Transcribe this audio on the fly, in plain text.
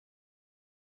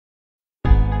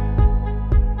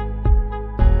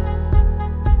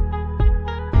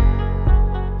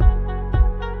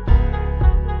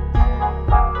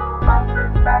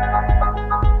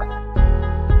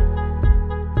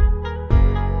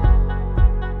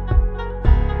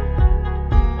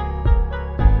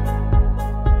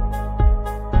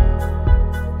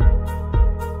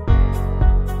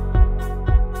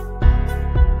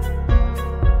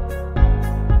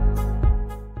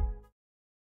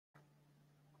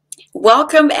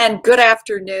Welcome and good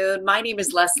afternoon. My name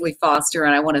is Leslie Foster,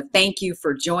 and I want to thank you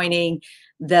for joining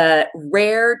the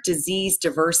Rare Disease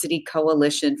Diversity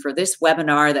Coalition for this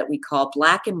webinar that we call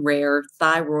Black and Rare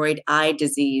Thyroid Eye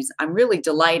Disease. I'm really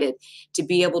delighted to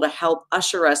be able to help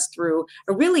usher us through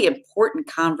a really important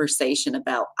conversation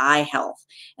about eye health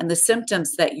and the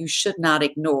symptoms that you should not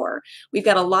ignore. We've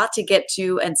got a lot to get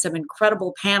to and some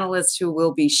incredible panelists who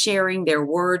will be sharing their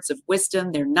words of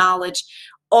wisdom, their knowledge,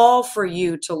 all for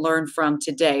you to learn from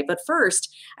today. But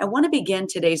first, I want to begin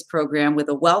today's program with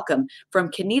a welcome from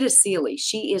Kenita Seeley.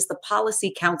 She is the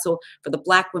Policy Counsel for the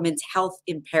Black Women's Health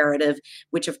Imperative,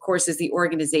 which of course is the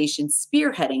organization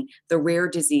spearheading the Rare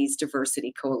Disease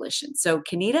Diversity Coalition. So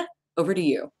Kenita, over to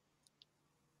you.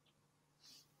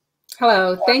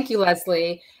 Hello, thank you,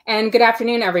 Leslie, and good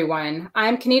afternoon, everyone.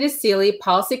 I'm Kenita Seeley,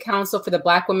 Policy Counsel for the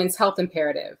Black Women's Health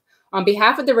Imperative. On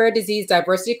behalf of the Rare Disease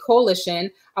Diversity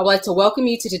Coalition, I would like to welcome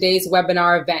you to today's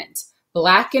webinar event,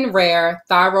 Black and Rare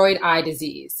Thyroid Eye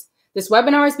Disease. This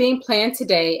webinar is being planned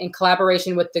today in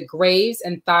collaboration with the Graves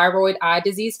and Thyroid Eye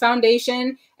Disease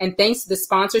Foundation, and thanks to the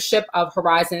sponsorship of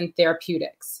Horizon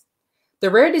Therapeutics. The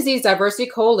Rare Disease Diversity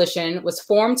Coalition was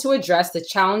formed to address the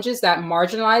challenges that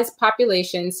marginalized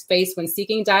populations face when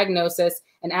seeking diagnosis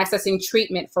and accessing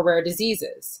treatment for rare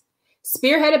diseases.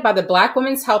 Spearheaded by the Black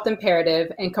Women's Health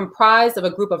Imperative and comprised of a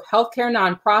group of healthcare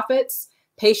nonprofits,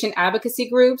 patient advocacy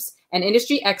groups, and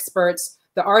industry experts,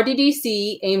 the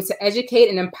RDDC aims to educate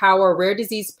and empower rare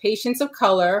disease patients of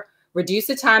color, reduce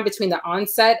the time between the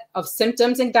onset of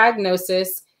symptoms and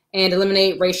diagnosis, and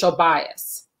eliminate racial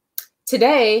bias.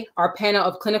 Today, our panel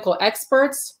of clinical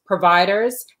experts,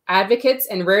 providers, advocates,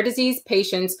 and rare disease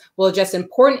patients will address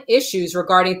important issues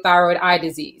regarding thyroid eye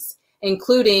disease,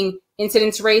 including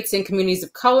incidence rates in communities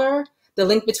of color, the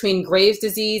link between Graves'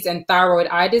 disease and thyroid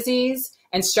eye disease,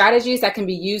 and strategies that can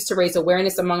be used to raise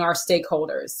awareness among our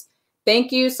stakeholders.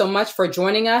 Thank you so much for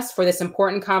joining us for this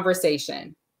important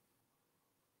conversation.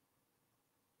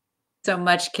 So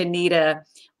much, Kenita.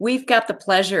 We've got the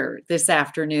pleasure this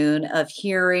afternoon of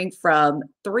hearing from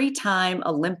three-time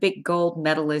Olympic gold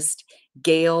medalist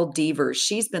Gail Devers.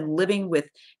 She's been living with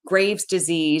Graves'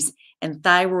 disease and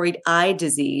thyroid eye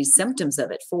disease, symptoms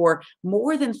of it, for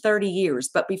more than 30 years.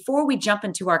 But before we jump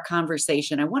into our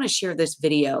conversation, I want to share this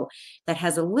video that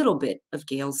has a little bit of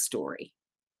Gail's story.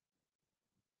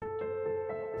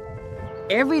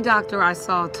 Every doctor I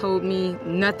saw told me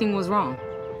nothing was wrong.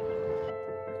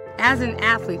 As an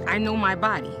athlete, I know my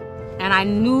body, and I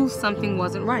knew something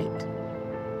wasn't right.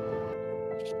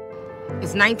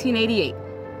 It's 1988.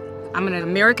 I'm an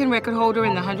American record holder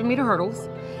in the 100-meter hurdles,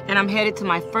 and I'm headed to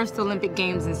my first Olympic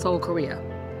Games in Seoul, Korea.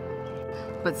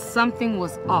 But something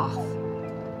was off.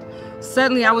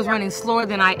 Suddenly, I was running slower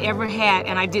than I ever had,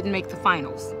 and I didn't make the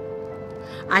finals.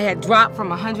 I had dropped from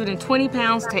 120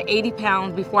 pounds to 80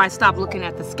 pounds before I stopped looking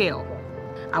at the scale.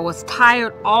 I was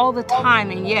tired all the time,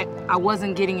 and yet I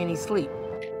wasn't getting any sleep.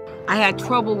 I had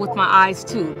trouble with my eyes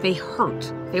too. They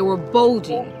hurt. They were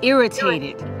bulging,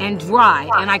 irritated, and dry,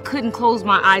 and I couldn't close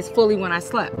my eyes fully when I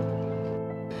slept.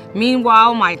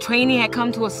 Meanwhile, my training had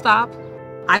come to a stop.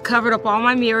 I covered up all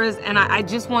my mirrors, and I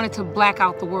just wanted to black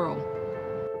out the world.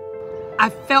 I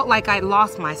felt like I'd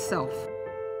lost myself.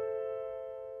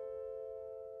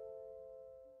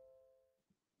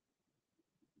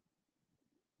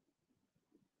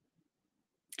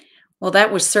 Well,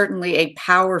 that was certainly a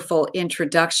powerful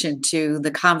introduction to the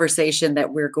conversation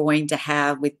that we're going to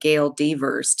have with Gail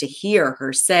Devers, to hear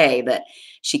her say that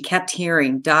she kept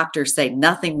hearing doctors say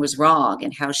nothing was wrong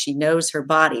and how she knows her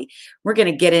body. We're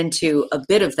going to get into a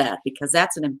bit of that because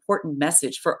that's an important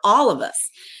message for all of us.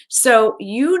 So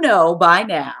you know by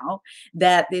now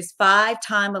that this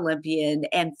five-time Olympian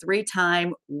and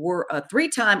three-time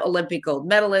Olympic gold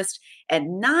medalist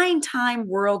and nine-time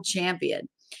world champion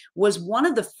was one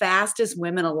of the fastest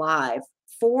women alive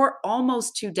for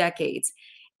almost 2 decades.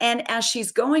 And as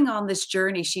she's going on this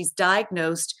journey, she's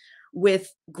diagnosed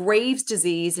with Graves'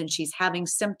 disease, and she's having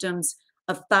symptoms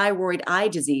of thyroid eye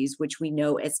disease, which we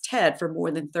know as TED, for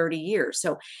more than 30 years.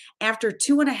 So after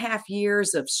 2.5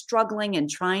 years of struggling and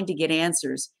trying to get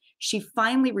answers, she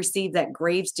finally received that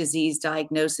Graves' disease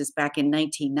diagnosis back in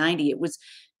 1990. It was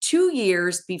 2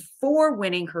 years before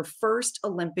winning her first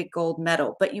Olympic gold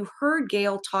medal. But you heard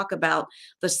Gail talk about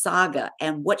the saga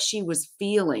and what she was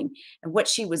feeling and what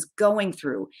she was going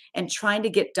through and trying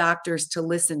to get doctors to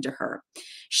listen to her.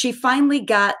 She finally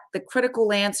got the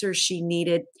critical answers she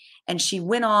needed, and she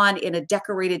went on in a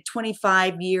decorated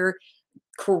 25-year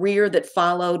career that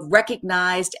followed,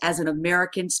 recognized as an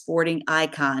American sporting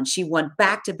icon. She won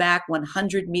back-to-back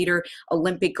 100-meter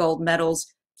Olympic gold medals,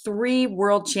 3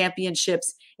 world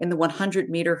championships in the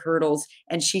 100-meter hurdles,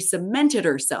 and she cemented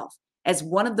herself as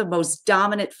one of the most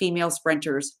dominant female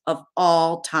sprinters of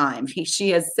all time. She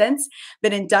has since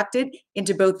been inducted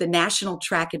into both the National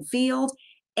Track and Field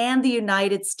and the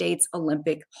United States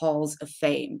Olympic Halls of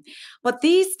Fame. But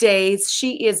these days,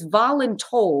 she is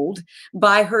voluntold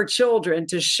by her children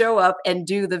to show up and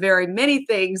do the very many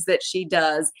things that she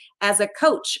does as a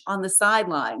coach on the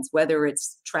sidelines, whether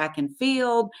it's track and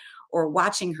field or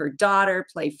watching her daughter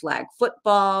play flag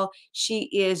football. She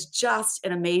is just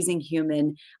an amazing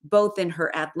human, both in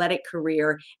her athletic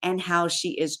career and how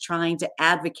she is trying to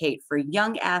advocate for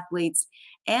young athletes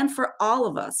and for all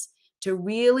of us to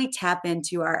really tap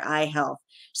into our eye health.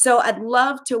 So I'd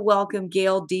love to welcome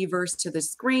Gail Devers to the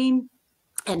screen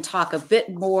and talk a bit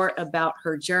more about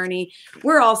her journey.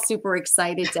 We're all super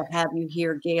excited to have you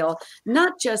here, Gail,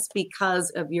 not just because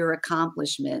of your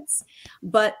accomplishments,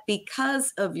 but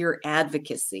because of your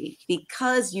advocacy,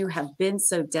 because you have been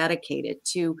so dedicated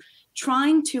to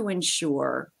trying to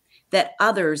ensure that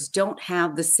others don't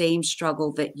have the same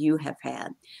struggle that you have had.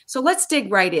 So let's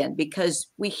dig right in,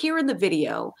 because we hear in the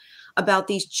video about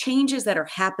these changes that are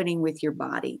happening with your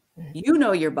body. You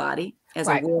know your body as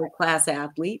a world-class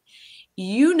athlete.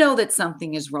 You know that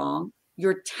something is wrong.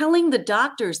 You're telling the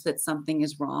doctors that something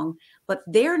is wrong, but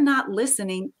they're not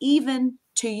listening even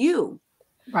to you.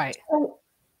 Right. So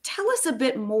tell us a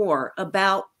bit more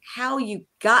about how you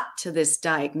got to this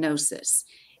diagnosis,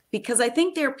 because I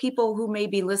think there are people who may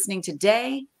be listening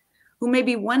today who may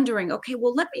be wondering, okay,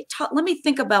 well, let me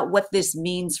think about what this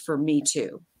means for me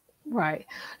too. Right.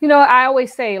 You know, I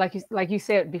always say, like you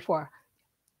said before,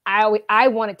 I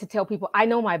wanted to tell people I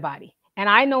know my body. And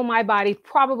I know my body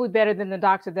probably better than the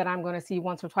doctor that I'm going to see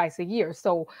once or twice a year.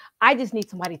 So I just need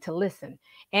somebody to listen.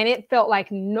 And it felt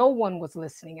like no one was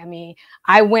listening. I mean,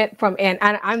 I went from, and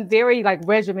I'm very like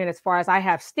regimented as far as I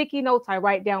have sticky notes. I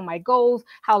write down my goals,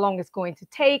 how long it's going to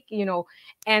take, you know.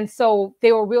 And so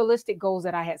they were realistic goals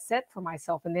that I had set for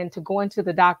myself. And then to go into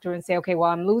the doctor and say, okay,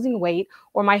 well, I'm losing weight,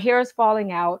 or my hair is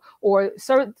falling out, or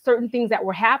certain things that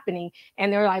were happening.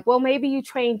 And they're like, well, maybe you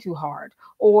train too hard,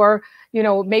 or, you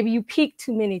know, maybe you peak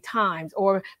too many times,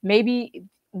 or maybe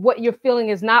what you're feeling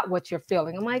is not what you're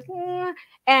feeling. I'm like,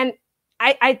 and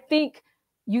I think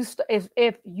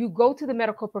if you go to the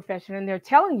medical profession and they're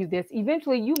telling you this,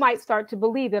 eventually you might start to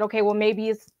believe that, okay, well,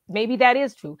 maybe that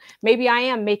is true. Maybe I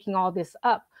am making all this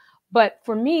up. But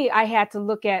for me, I had to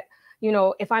look at, you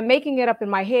know, if I'm making it up in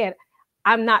my head,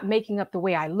 I'm not making up the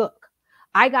way I look.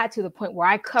 I got to the point where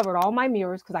I covered all my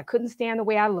mirrors because I couldn't stand the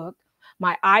way I looked.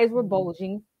 My eyes were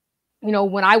bulging. You know,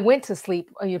 when I went to sleep,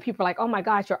 you know, people are like, oh my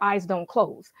gosh, your eyes don't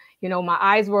close. You know, my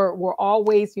eyes were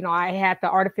always, you know, I had the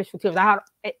artificial tears. I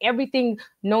had everything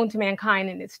known to mankind,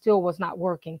 and it still was not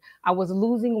working. I was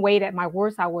losing weight at my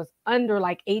worst. I was under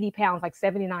like 80 pounds, like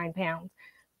 79 pounds.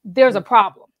 There's a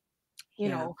problem, you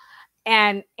know,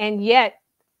 and yet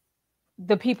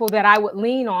the people that I would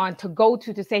lean on to go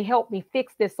to say, help me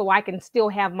fix this so I can still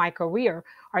have my career,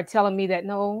 are telling me that,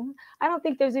 no, I don't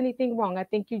think there's anything wrong. I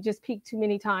think you just peaked too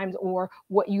many times, or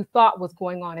what you thought was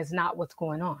going on is not what's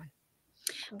going on.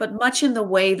 But much in the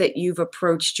way that you've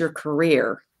approached your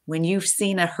career, when you've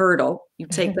seen a hurdle, you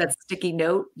take that sticky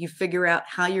note, you figure out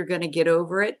how you're going to get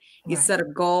over it. You set a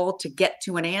goal to get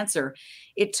to an answer.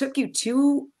 It took you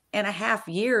 2.5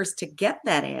 years to get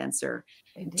that answer.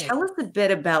 Tell us a bit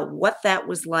about what that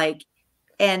was like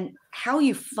and how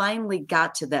you finally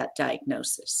got to that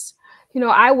diagnosis. You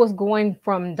know, I was going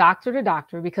from doctor to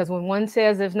doctor, because when one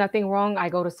says there's nothing wrong, I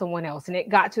go to someone else. And it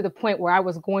got to the point where I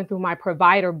was going through my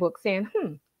provider book saying,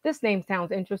 this name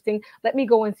sounds interesting. Let me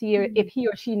go and see if he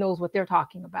or she knows what they're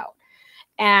talking about.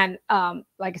 And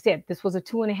like I said, this was a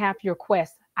 2.5-year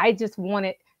quest. I just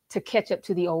wanted to catch up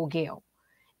to the old Gail.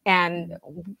 And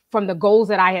from the goals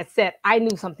that I had set, I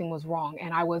knew something was wrong.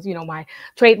 And I was, you know, my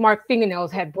trademark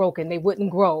fingernails had broken. They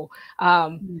wouldn't grow.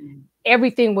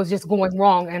 Everything was just going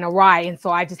wrong and awry. And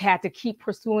so I just had to keep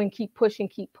pursuing, keep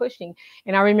pushing.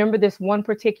 And I remember this one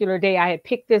particular day, I had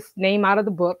picked this name out of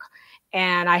the book,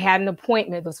 and I had an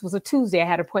appointment. This was a Tuesday. I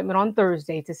had an appointment on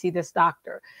Thursday to see this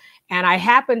doctor. And I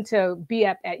happened to be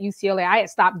at UCLA. I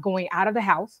had stopped going out of the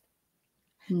house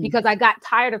because I got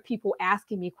tired of people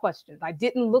asking me questions. I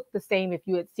didn't look the same if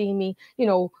you had seen me, you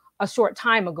know, a short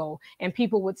time ago. And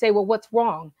people would say, well, what's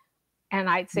wrong? And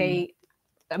I'd say,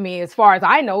 I mean, as far as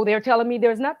I know, they're telling me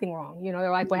there's nothing wrong. You know,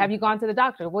 they're like, well, have you gone to the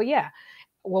doctor? Well, yeah.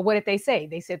 Well, what did they say?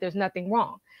 They said there's nothing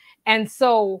wrong. And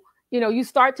so, you know, you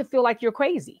start to feel like you're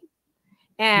crazy.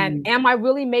 And am I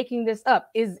really making this up?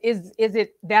 Is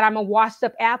it that I'm a washed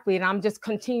up athlete and I'm just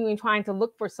continuing trying to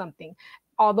look for something?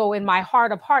 although in my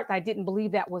heart of hearts, I didn't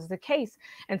believe that was the case.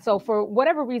 And so for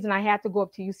whatever reason, I had to go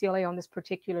up to UCLA on this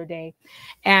particular day.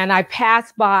 And I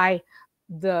passed by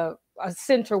a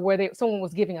center where someone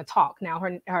was giving a talk. Now,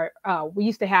 we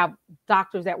used to have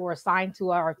doctors that were assigned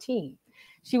to our team.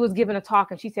 She was giving a talk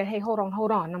and she said, "Hey, hold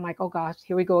on. And I'm like, oh gosh,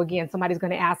 here we go again. Somebody's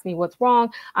going to ask me what's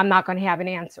wrong. I'm not going to have an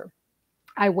answer."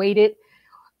 I waited.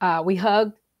 We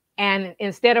hugged. And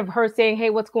instead of her saying, "Hey,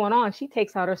 what's going on?" she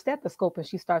takes out her stethoscope and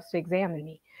she starts to examine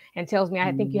me and tells me,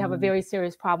 "I think you have a very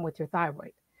serious problem with your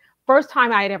thyroid." First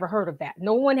time I had ever heard of that.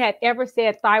 No one had ever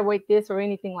said thyroid this or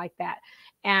anything like that.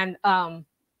 And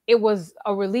it was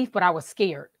a relief, but I was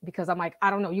scared because I'm like, I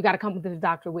don't know, you got to come to the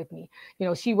doctor with me.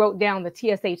 She wrote down the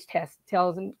TSH test,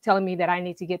 telling me that I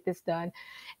need to get this done.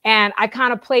 And I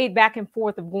kind of played back and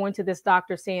forth of going to this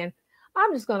doctor saying,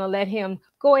 I'm just going to let him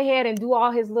go ahead and do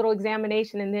all his little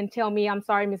examination and then tell me, "I'm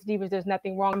sorry, Ms. Devers, there's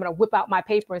nothing wrong." I'm going to whip out my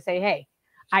paper and say, "Hey,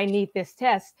 I need this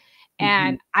test."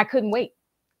 And I couldn't wait.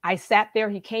 I sat there.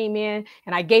 He came in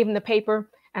and I gave him the paper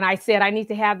and I said, "I need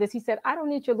to have this." He said, "I don't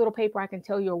need your little paper. I can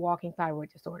tell you're a walking thyroid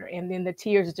disorder." And then the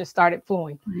tears just started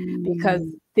flowing because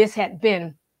this had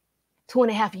been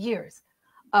 2.5 years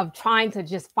of trying to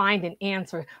just find an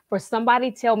answer. For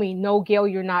somebody to tell me, "No, Gail,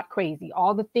 you're not crazy.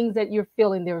 All the things that you're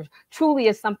feeling, there truly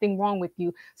is something wrong with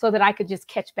you," so that I could just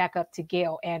catch back up to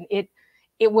Gail. And it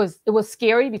was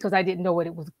scary because I didn't know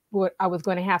what I was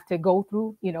going to have to go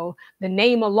through. The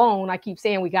name alone, I keep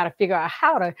saying we got to figure out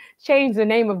how to change the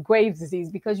name of Graves' disease,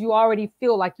 because you already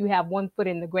feel like you have one foot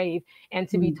in the grave, and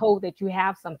to be told that you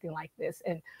have something like this.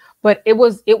 But it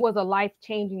was a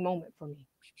life-changing moment for me.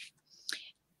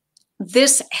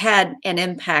 This had an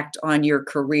impact on your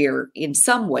career in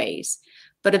some ways,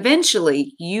 but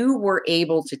eventually you were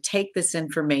able to take this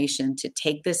information, to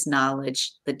take this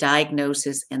knowledge, the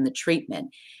diagnosis and the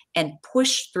treatment, and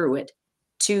push through it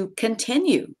to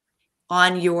continue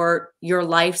on your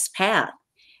life's path.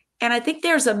 And I think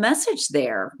there's a message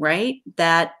there, right?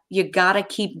 That you got to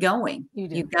keep going.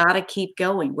 You got to keep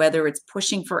going, whether it's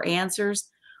pushing for answers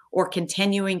or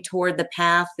continuing toward the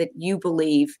path that you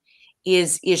believe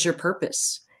is your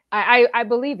purpose. I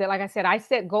believe that. Like I said, I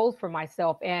set goals for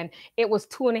myself, and it was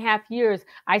 2.5 years.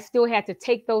 I still had to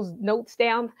take those notes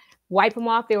down, wipe them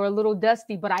off. They were a little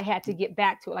dusty, but I had to get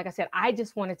back to it. Like I said, I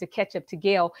just wanted to catch up to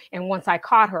Gail. And once I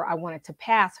caught her, I wanted to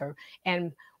pass her.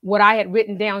 And what I had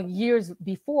written down years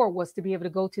before was to be able to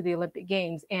go to the Olympic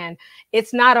Games. And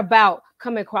it's not about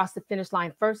coming across the finish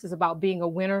line first. It's about being a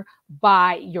winner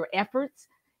by your efforts,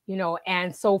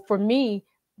 And so for me,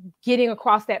 getting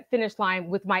across that finish line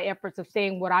with my efforts of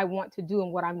saying what I want to do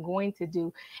and what I'm going to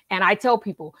do. And I tell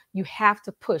people, you have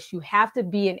to push. You have to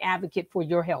be an advocate for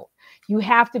your health. You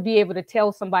have to be able to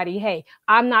tell somebody, "Hey,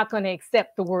 I'm not going to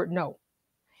accept the word no.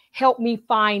 Help me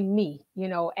find me,"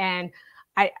 and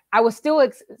I was still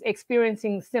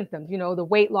experiencing symptoms, the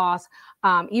weight loss.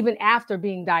 Even after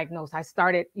being diagnosed, I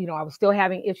started, I was still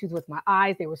having issues with my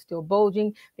eyes. They were still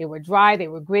bulging. They were dry. They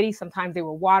were gritty. Sometimes they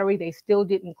were watery. They still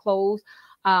didn't close.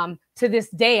 To this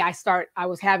day, I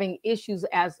was having issues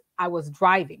as I was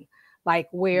driving, like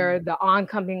where the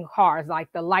oncoming cars,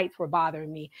 like the lights were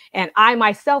bothering me. And I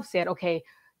myself said, "Okay,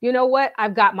 you know what?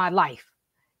 I've got my life.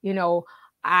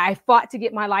 I fought to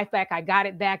get my life back. I got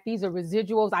it back. These are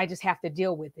residuals. I just have to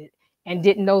deal with it." And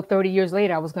didn't know 30 years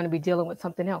later, I was going to be dealing with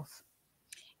something else.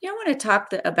 I want to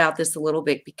talk about this a little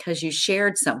bit because you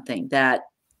shared something that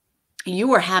you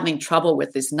were having trouble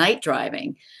with this night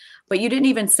driving, but you didn't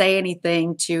even say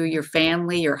anything to your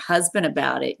family, your husband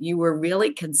about it. You were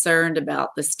really concerned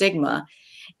about the stigma.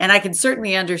 And I can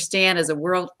certainly understand, as a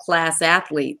world-class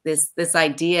athlete, this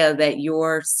idea that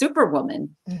you're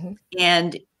Superwoman.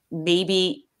 And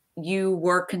maybe you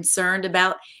were concerned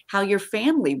about how your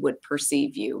family would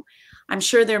perceive you. I'm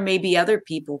sure there may be other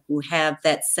people who have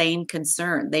that same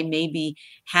concern. They may be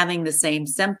having the same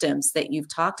symptoms that you've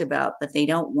talked about, but they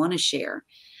don't want to share.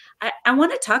 I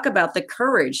want to talk about the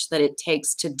courage that it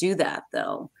takes to do that,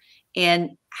 though,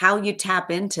 and how you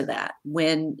tap into that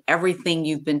when everything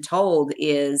you've been told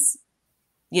is,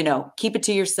 keep it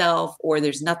to yourself, or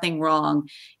there's nothing wrong.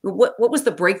 What was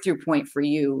the breakthrough point for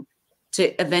you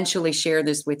to eventually share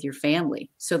this with your family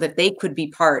so that they could be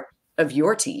part of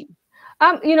your team?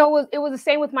 It was the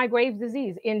same with my Graves'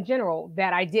 disease in general,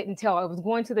 that I didn't tell. I was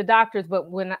going to the doctors,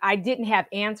 but when I didn't have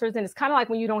answers, and it's kind of like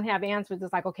when you don't have answers,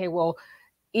 it's like, okay, well,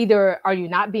 either are you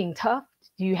not being tough?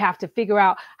 Do you have to figure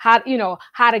out how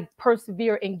to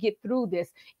persevere and get through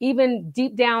this, even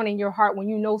deep down in your heart when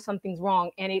you know something's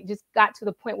wrong? And it just got to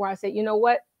the point where I said, you know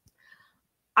what?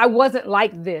 I wasn't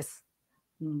like this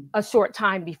a short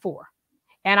time before.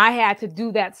 And I had to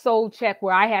do that soul check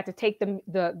where I had to take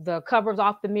the covers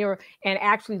off the mirror and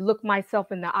actually look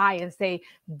myself in the eye and say,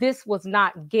 this was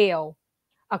not Gail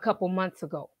a couple months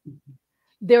ago.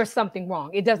 There's something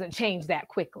wrong. It doesn't change that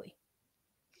quickly.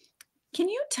 Can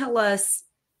you tell us,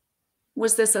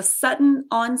 was this a sudden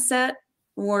onset,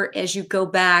 or as you go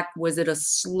back, was it a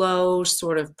slow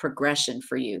sort of progression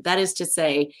for you? That is to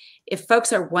say, if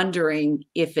folks are wondering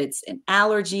if it's an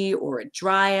allergy or a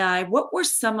dry eye, what were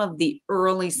some of the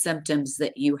early symptoms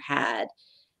that you had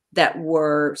that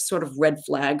were sort of red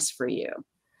flags for you?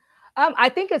 I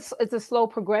think it's a slow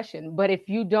progression, but if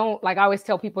you don't, like I always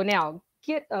tell people now,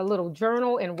 get a little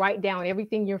journal and write down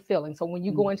everything you're feeling. So when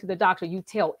you go into the doctor, you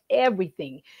tell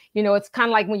everything. You know, it's kind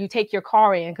of like when you take your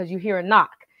car in because you hear a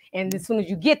knock. And as soon as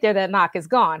you get there, that knock is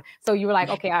gone. So you were like,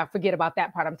 okay, I forget about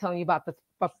that part. I'm telling you about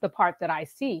the part that I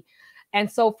see. And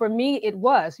so for me, it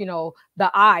was, you know, the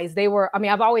eyes, they were, I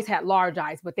mean, I've always had large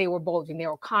eyes, but they were bulging. They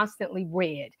were constantly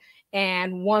red.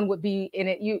 And one would be in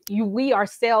it. We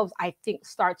ourselves, I think,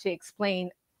 start to explain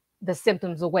the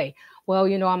symptoms away. Well,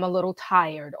 you know, I'm a little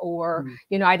tired, or,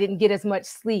 you know, I didn't get as much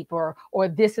sleep, or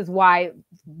this is why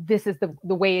this is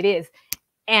the way it is.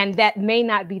 And that may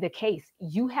not be the case.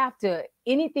 You have to,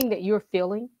 anything that you're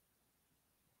feeling,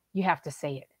 you have to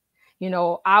say it. You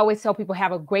know, I always tell people,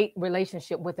 have a great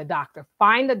relationship with a doctor.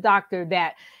 Find a doctor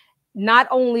that not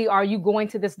only are you going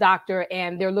to this doctor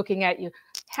and they're looking at you,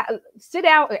 sit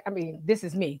down. I mean, this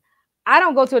is me. I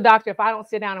don't go to a doctor if I don't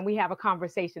sit down and we have a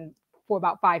conversation for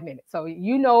about 5 minutes. So,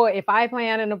 you know, if I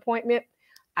plan an appointment,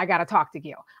 I got to talk to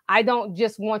Gail. I don't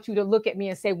just want you to look at me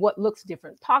and say what looks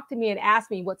different. Talk to me and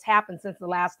ask me what's happened since the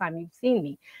last time you've seen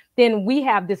me. Then we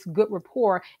have this good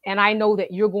rapport, and I know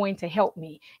that you're going to help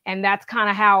me. And that's kind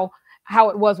of how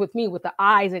it was with me, with the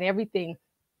eyes and everything.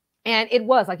 And it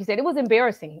was, like you said, it was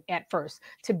embarrassing at first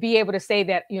to be able to say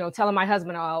that, you know, telling my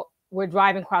husband, oh, we're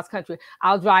driving cross country,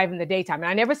 I'll drive in the daytime. And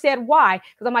I never said why,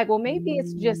 because I'm like, well, maybe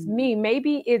it's just me.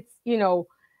 Maybe it's, you know,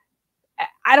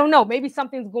 I don't know, maybe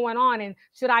something's going on, and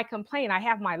should I complain? I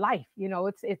have my life, you know,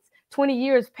 it's 20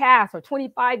 years past or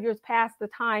 25 years past the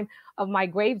time of my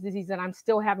Graves' disease, and I'm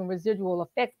still having residual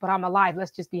effects, but I'm alive.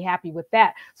 Let's just be happy with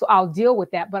that. So I'll deal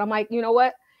with that. But I'm like, you know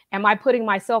what? Am I putting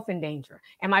myself in danger?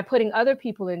 Am I putting other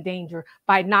people in danger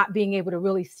by not being able to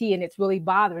really see, and it's really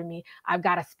bothering me? I've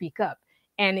got to speak up.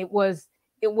 And it was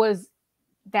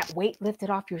that weight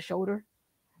lifted off your shoulder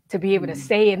to be able to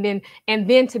say, and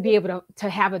then to be able to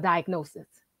have a diagnosis,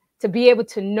 to be able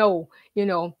to know, you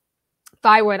know,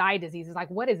 thyroid eye disease is like,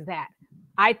 what is that?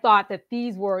 I thought that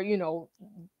these were, you know,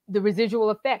 the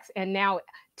residual effects. And now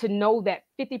to know that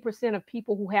 50% of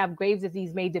people who have Graves'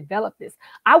 disease may develop this,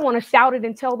 I want to shout it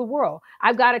and tell the world.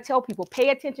 I've got to tell people, pay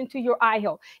attention to your eye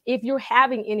health. If you're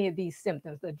having any of these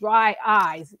symptoms, the dry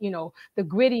eyes, you know, the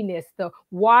grittiness, the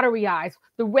watery eyes,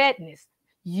 the redness,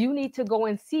 you need to go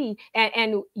and see.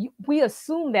 And we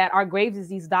assume that our Graves'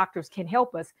 disease doctors can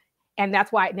help us. And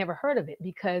that's why I never heard of it,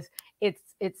 because it's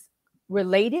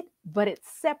related, but it's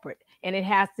separate, and it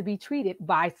has to be treated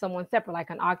by someone separate, like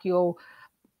an oculo,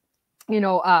 you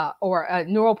know, or a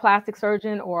neuroplastic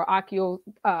surgeon, or oculo,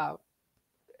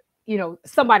 you know,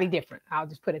 somebody different. I'll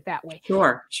just put it that way.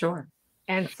 Sure, sure.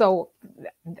 And so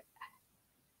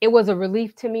it was a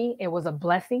relief to me. It was a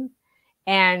blessing.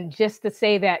 And just to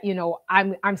say that, you know,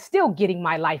 I'm still getting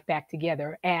my life back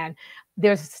together, and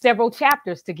there's several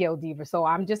chapters to Gail Dever. So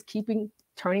I'm just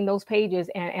turning those pages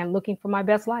and looking for my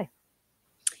best life.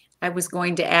 I was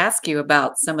going to ask you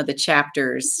about some of the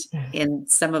chapters in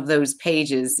some of those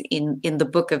pages in the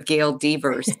book of Gail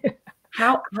Devers.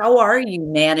 How are you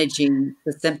managing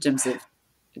the symptoms of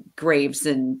Graves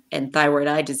and thyroid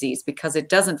eye disease? Because it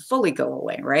doesn't fully go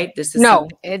away, right? This is no,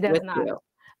 it does not. You.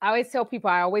 I always tell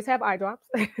people I always have eye drops.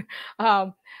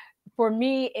 For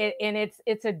me,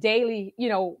 it's a daily, you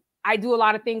know, I do a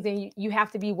lot of things, and you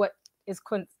have to be what is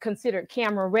considered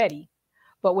camera ready.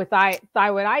 But with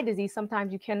thyroid eye disease,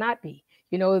 sometimes you cannot be.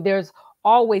 You know, there's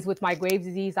always, with my Graves'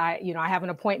 disease, I have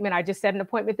an appointment. I just set an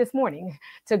appointment this morning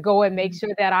to go and make sure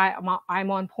that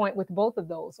I'm on point with both of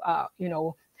those. You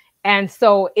know, and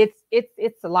so it's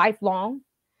lifelong.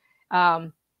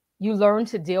 You learn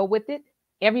to deal with it.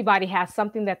 Everybody has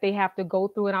something that they have to go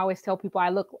through. And I always tell people I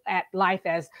look at life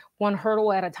as one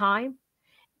hurdle at a time.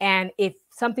 And if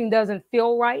something doesn't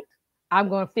feel right, I'm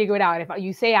going to figure it out. If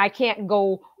you say I can't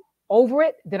go over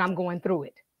it, then I'm going through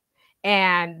it.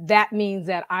 And that means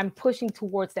that I'm pushing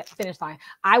towards that finish line.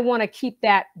 I want to keep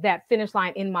that finish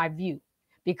line in my view,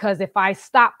 because if I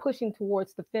stop pushing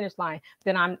towards the finish line,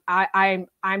 then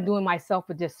I'm doing myself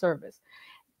a disservice.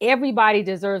 Everybody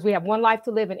deserves, we have one life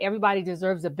to live, and everybody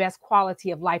deserves the best quality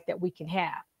of life that we can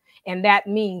have. And that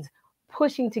means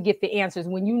pushing to get the answers.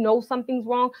 When you know something's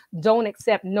wrong, don't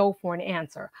accept no for an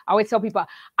answer. I always tell people,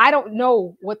 I don't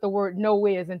know what the word no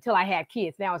is until I had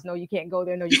kids. Now it's no, you can't go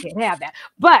there. No, you can't have that.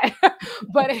 But,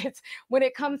 but it's when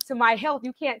it comes to my health,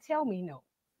 you can't tell me no.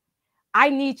 I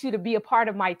need you to be a part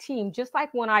of my team, just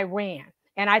like when I ran.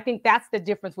 And I think that's the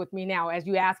difference with me now. As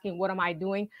you asking, what am I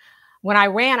doing? When I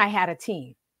ran, I had a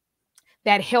team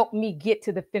that helped me get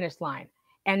to the finish line.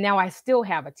 And now I still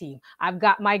have a team. I've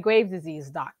got my Graves' disease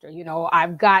doctor, you know,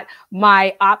 I've got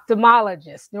my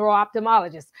ophthalmologist,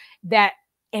 neuro-ophthalmologist, that,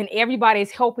 and everybody's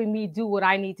helping me do what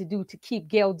I need to do to keep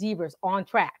Gail Devers on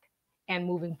track and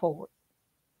moving forward.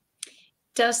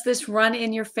 Does this run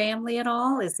in your family at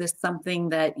all? Is this something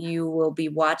that you will be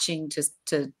watching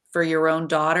to for your own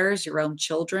daughters, your own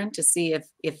children, to see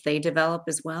if they develop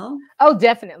as well? Oh,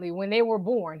 definitely. When they were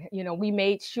born, you know, we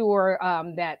made sure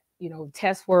that, you know,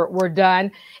 tests were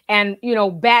done. And, you know,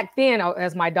 back then,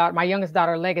 as my youngest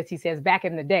daughter Legacy says, back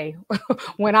in the day,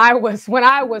 when I was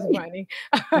running,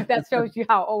 that shows you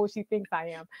how old she thinks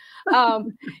I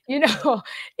am. You know,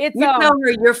 it's you tell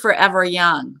her you're forever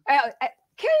young.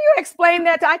 Can you explain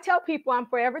that? I tell people I'm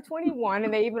forever 21,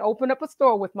 and they even open up a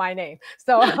store with my name.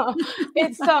 So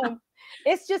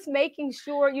it's just making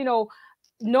sure, you know,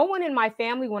 no one in my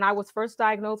family, when I was first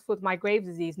diagnosed with my Graves'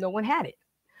 disease, no one had it.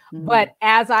 Mm-hmm. But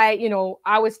as I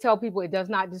always tell people, it does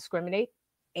not discriminate,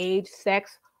 age,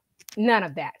 sex, none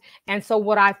of that. And so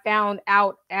what I found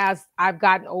out as I've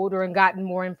gotten older and gotten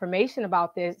more information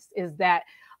about this is that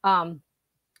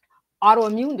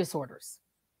autoimmune disorders.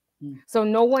 So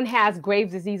no one has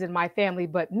Graves' disease in my family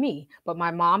but me. But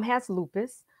my mom has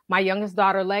lupus. My youngest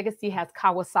daughter, Legacy, has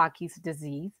Kawasaki's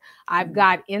disease. I've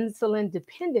got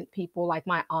insulin-dependent people like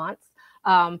my aunts.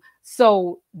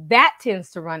 So that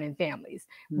tends to run in families,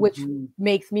 which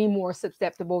makes me more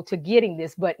susceptible to getting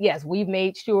this. But yes, we've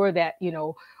made sure that, you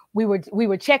know, we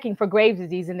were checking for Graves'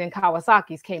 disease, and then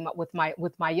Kawasaki's came up with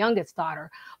my youngest daughter.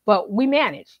 But we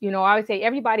manage. You know, I would say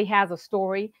everybody has a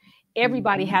story.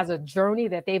 Everybody has a journey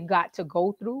that they've got to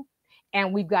go through,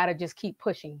 and we've got to just keep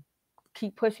pushing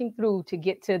through to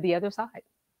get to the other side.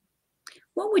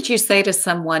 What would you say to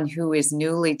someone who is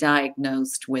newly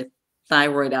diagnosed with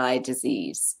thyroid eye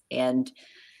disease and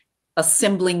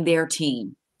assembling their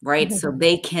team, right? So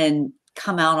they can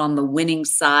come out on the winning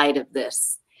side of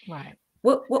this. Right.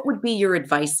 What would be your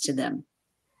advice to them?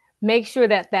 Make sure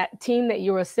that team that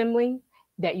you're assembling,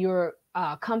 that you're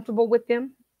comfortable with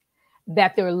them,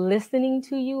 that they're listening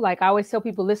to you. Like I always tell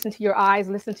people, listen to your eyes,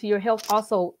 listen to your health.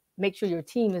 Also, make sure your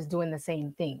team is doing the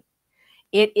same thing.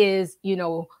 It is, you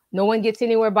know, no one gets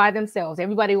anywhere by themselves.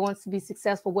 Everybody wants to be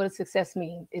successful. What does success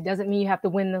mean? It doesn't mean you have to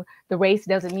win the race. It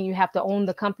doesn't mean you have to own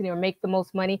the company or make the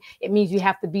most money. It means you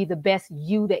have to be the best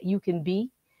you that you can be.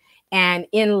 And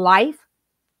in life,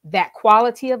 that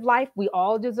quality of life we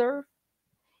all deserve.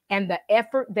 And the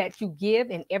effort that you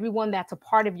give, and everyone that's a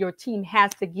part of your team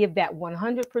has to give that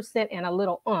 100% and a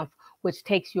little oomph, which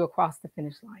takes you across the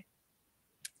finish line.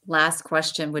 Last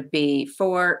question would be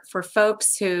for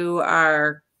folks who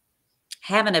are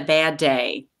having a bad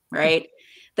day, right?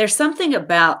 There's something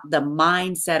about the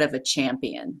mindset of a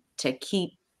champion to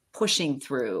keep pushing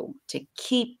through, to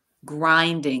keep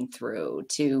grinding through,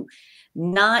 to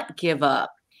not give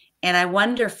up. And I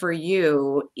wonder for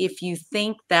you if you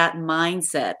think that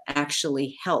mindset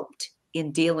actually helped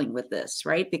in dealing with this,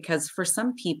 right? Because for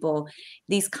some people,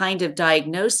 these kind of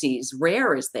diagnoses,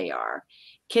 rare as they are,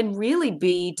 can really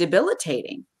be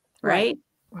debilitating, right?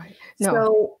 Right. No.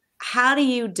 So how do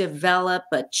you develop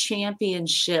a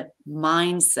championship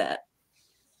mindset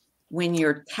when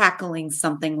you're tackling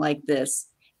something like this?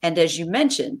 And as you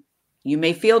mentioned, you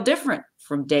may feel different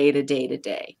from day to day to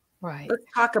day. Right. Let's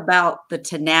talk about the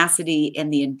tenacity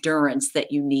and the endurance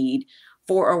that you need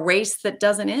for a race that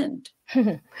doesn't end.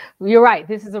 You're right.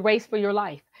 This is a race for your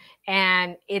life.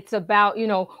 And it's about, you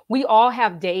know, we all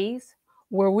have days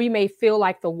where we may feel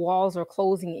like the walls are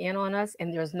closing in on us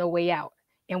and there's no way out.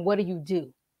 And what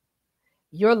do?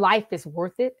 Your life is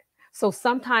worth it. So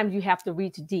sometimes you have to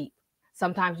reach deep.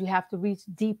 Sometimes you have to reach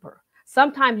deeper.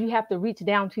 Sometimes you have to reach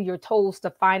down to your toes to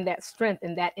find that strength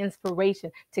and that inspiration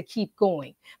to keep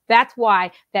going. That's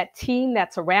why that team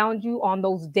that's around you on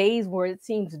those days where it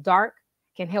seems dark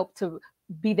can help to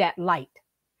be that light.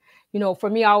 You know, for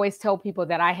me, I always tell people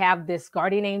that I have this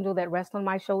guardian angel that rests on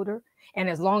my shoulder. And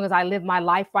as long as I live my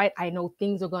life right, I know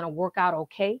things are going to work out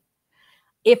okay.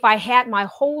 If I had my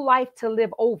whole life to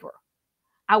live over,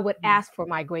 I would ask for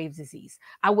my Graves' disease.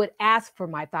 I would ask for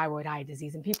my thyroid eye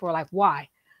disease. And people are like, why?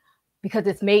 Because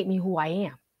it's made me who I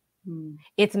am.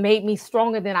 It's made me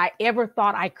stronger than I ever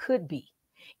thought I could be.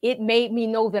 it made me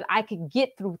know that I could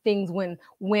get through things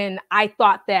when I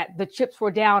thought that the chips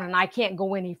were down and I can't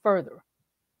go any further.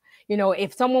 You know,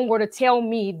 if someone were to tell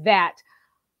me that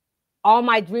all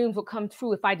my dreams will come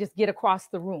true if I just get across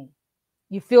the room,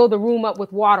 you fill the room up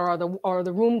with water, or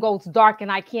the room goes dark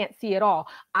and I can't see it all,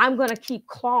 I'm going to keep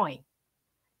clawing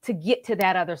to get to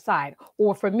that other side.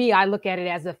 Or for me, I look at it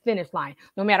as a finish line.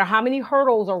 No matter how many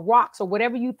hurdles or rocks or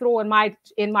whatever you throw in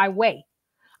my way,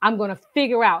 I'm going to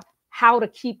figure out how to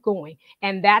keep going.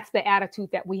 And that's the attitude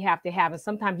that we have to have. And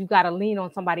sometimes you got to lean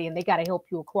on somebody and they got to help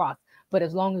you across. But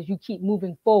as long as you keep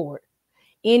moving forward,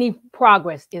 any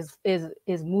progress is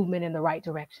movement in the right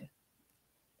direction.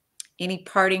 Any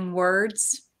parting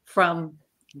words from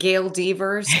Gail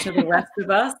Devers to the rest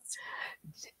of us?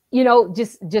 You know,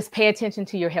 just pay attention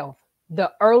to your health.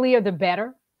 The earlier, the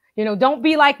better. You know, don't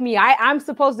be like me. I'm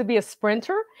supposed to be a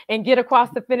sprinter and get across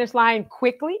the finish line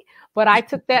quickly, but I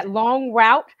took that long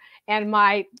route, and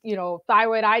my,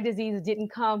 thyroid eye disease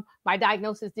my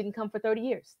diagnosis didn't come for 30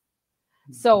 years.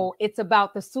 So it's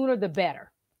about the sooner the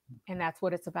better. And that's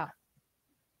what it's about.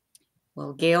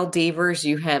 Well, Gail Devers,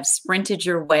 you have sprinted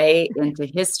your way into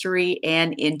history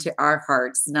and into our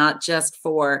hearts, not just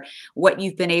for what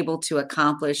you've been able to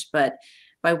accomplish, but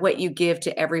by what you give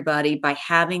to everybody by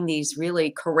having these really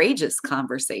courageous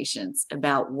conversations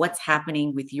about what's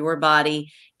happening with your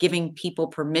body, giving people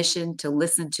permission to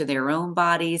listen to their own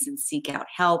bodies and seek out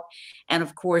help. And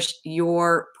of course,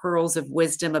 your pearls of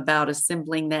wisdom about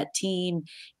assembling that team,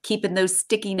 keeping those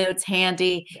sticky notes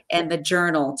handy, and the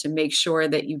journal to make sure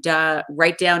that you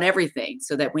write down everything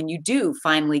so that when you do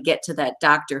finally get to that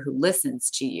doctor who listens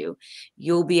to you,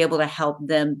 you'll be able to help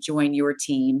them join your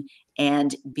team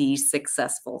and be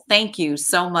successful. Thank you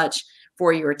so much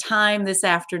for your time this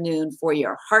afternoon, for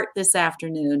your heart this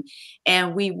afternoon.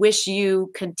 And we wish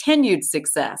you continued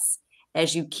success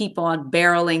as you keep on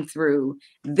barreling through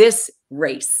this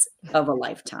race of a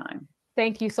lifetime.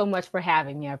 Thank you so much for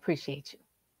having me. I appreciate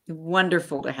you.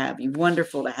 Wonderful to have you.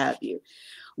 Wonderful to have you.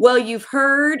 Well, you've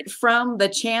heard from the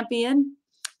champion,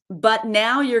 but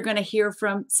now you're going to hear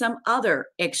from some other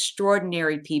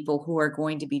extraordinary people who are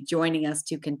going to be joining us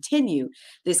to continue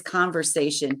this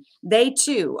conversation. They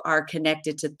too are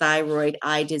connected to thyroid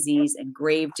eye disease and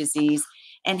Graves' disease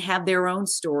and have their own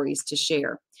stories to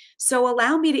share. So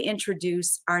allow me to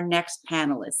introduce our next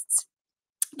panelists.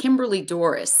 Kimberly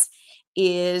Doris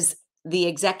is the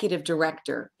executive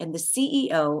director and the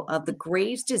CEO of the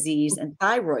Graves' Disease and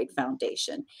Thyroid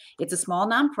Foundation. It's a small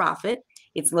nonprofit.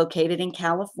 It's located in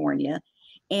California.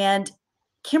 And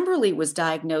Kimberly was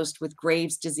diagnosed with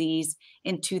Graves' disease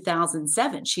in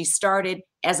 2007. She started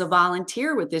as a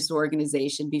volunteer with this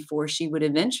organization before she would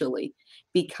eventually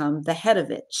become the head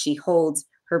of it. She holds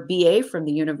her BA from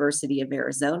the University of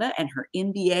Arizona and her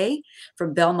MBA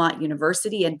from Belmont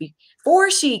University. And before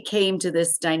she came to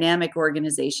this dynamic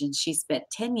organization, she spent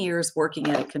 10 years working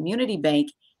at a community bank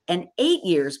and 8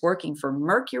 years working for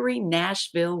Mercury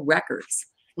Nashville Records.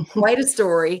 Quite a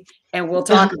story, and we'll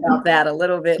talk about that a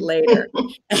little bit later.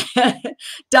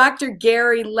 Dr.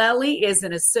 Gary Lelly is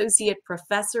an associate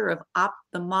professor of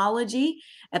ophthalmology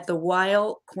at the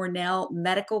Weill Cornell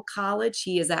Medical College.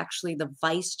 He is actually the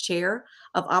vice chair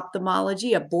of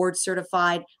ophthalmology, a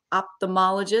board-certified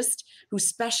ophthalmologist who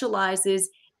specializes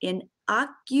in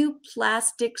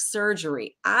oculoplastic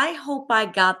surgery. I hope I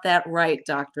got that right,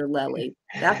 Dr. Lelly.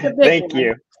 That's a big Thank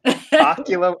you.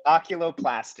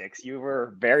 Oculoplastics. You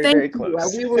were very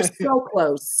close. We were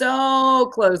so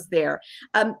close there.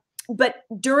 But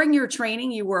during your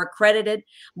training, you were accredited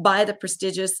by the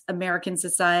prestigious American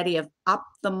Society of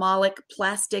Ophthalmic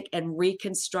Plastic and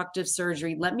Reconstructive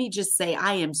Surgery. Let me just say,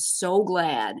 I am so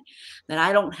glad that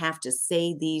I don't have to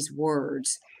say these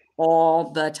words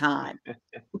all the time.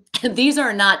 These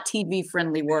are not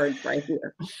TV-friendly words right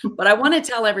here. But I want to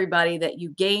tell everybody that you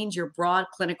gained your broad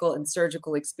clinical and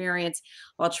surgical experience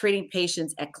while treating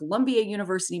patients at Columbia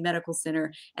University Medical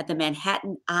Center, at the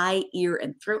Manhattan Eye, Ear,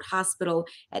 and Throat Hospital,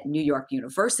 at New York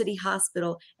University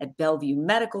Hospital, at Bellevue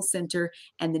Medical Center,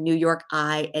 and the New York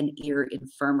Eye and Ear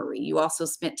Infirmary. You also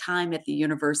spent time at the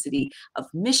University of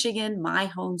Michigan, my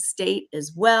home state,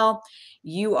 as well.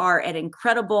 You are an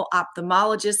incredible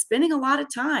ophthalmologist, spending a lot of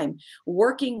time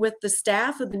working with the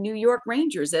staff of the New York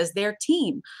Rangers as their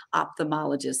team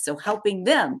ophthalmologists, so helping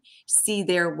them see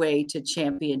their way to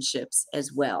championships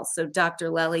as well. So Dr.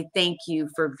 Lelly, thank you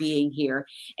for being here.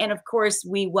 And of course,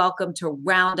 we welcome to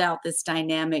round out this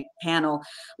dynamic panel,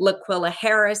 Laquilla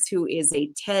Harris, who is a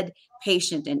TED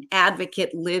patient and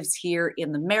advocate, lives here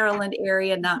in the Maryland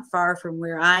area, not far from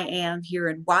where I am here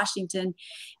in Washington.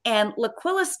 And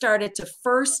Laquilla started to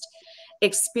first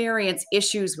experience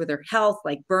issues with her health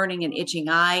like burning and itching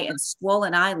eye and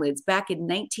swollen eyelids back in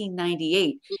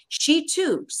 1998, she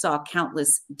too saw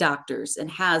countless doctors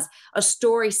and has a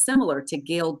story similar to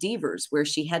Gail Devers, where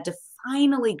she had to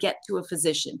finally get to a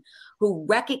physician who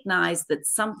recognized that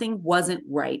something wasn't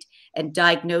right and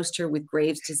diagnosed her with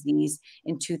Graves' disease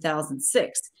in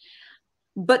 2006.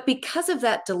 But because of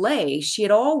that delay, she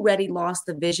had already lost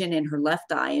the vision in her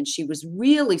left eye, and she was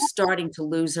really starting to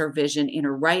lose her vision in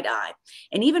her right eye.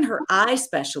 And even her eye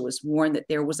specialist warned that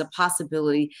there was a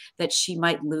possibility that she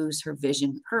might lose her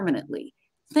vision permanently.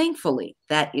 Thankfully,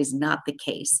 that is not the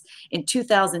case. In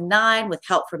 2009, with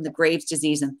help from the Graves'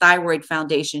 Disease and Thyroid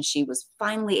Foundation, she was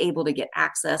finally able to get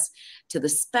access to the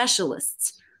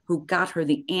specialists who got her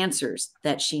the answers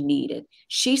that she needed.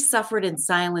 She suffered in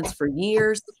silence for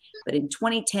years, but in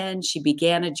 2010, she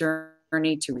began a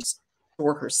journey to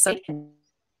restore her sight and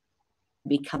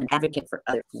become an advocate for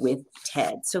others with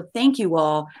TED. So thank you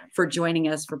all for joining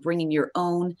us, for bringing your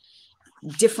own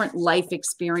different life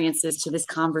experiences to this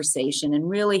conversation and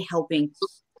really helping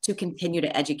to continue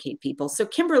to educate people. So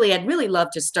Kimberly, I'd really love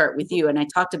to start with you. And I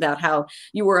talked about how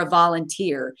you were a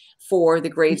volunteer for the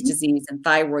Graves' Disease and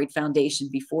Thyroid Foundation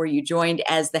before you joined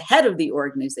as the head of the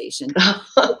organization.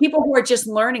 For people who are just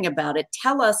learning about it,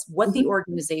 tell us what the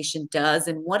organization does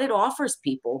and what it offers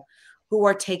people who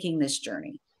are taking this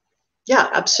journey. Yeah,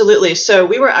 absolutely. So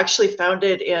we were actually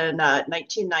founded in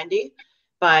 1990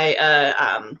 by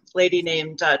a lady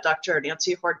named Dr.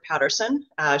 Nancy Hord Patterson.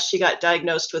 She got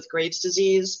diagnosed with Graves'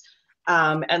 disease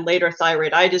and later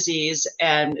thyroid eye disease,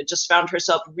 and just found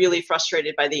herself really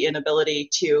frustrated by the inability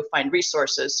to find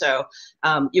resources. So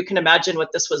you can imagine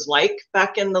what this was like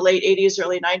back in the late 80s,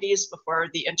 early 90s, before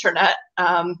the internet.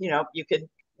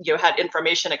 You had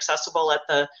information accessible at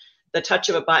the touch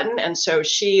of a button. And so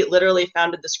she literally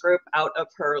founded this group out of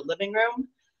her living room.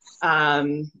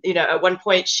 At one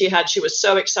point she was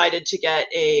so excited to get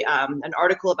an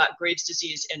article about Graves'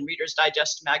 disease in Reader's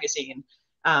Digest magazine.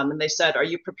 And they said, "Are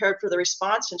you prepared for the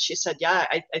response?" And she said, "Yeah,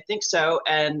 I think so."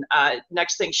 And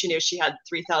next thing she knew, she had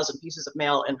 3,000 pieces of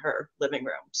mail in her living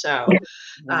room. So,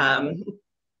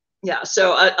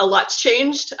 so a lot's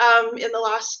changed in the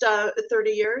last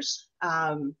 30 years.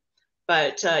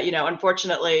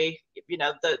 Unfortunately,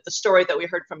 the story that we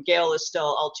heard from Gail is still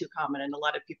all too common, and a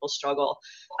lot of people struggle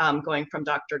going from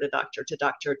doctor to doctor to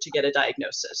doctor to get a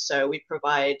diagnosis. So we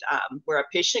provide, we're a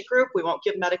patient group. We won't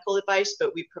give medical advice,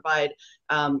 but we provide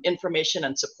information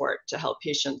and support to help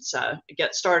patients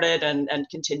get started and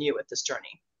continue with this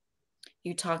journey.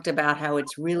 You talked about how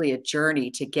it's really a journey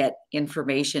to get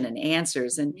information and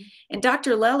answers. And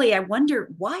Dr. Lely, I wonder,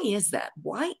 why is that?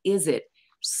 Why is it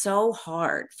so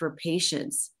hard for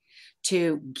patients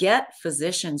to get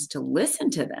physicians to listen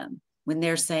to them when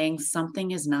they're saying something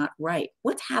is not right?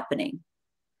 What's happening?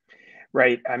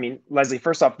 Right. I mean, Leslie,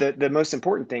 first off, the most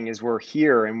important thing is we're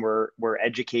here and we're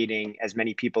educating as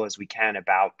many people as we can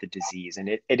about the disease. And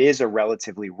it is a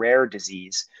relatively rare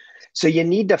disease. So you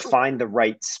need to find the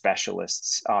right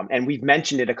specialists. And we've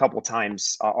mentioned it a couple of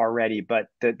times already, but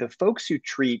the folks who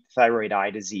treat thyroid eye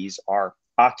disease are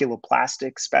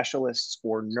oculoplastic specialists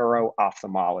or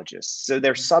neuro-ophthalmologists. So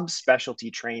they're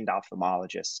subspecialty trained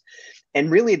ophthalmologists. And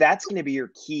really that's going to be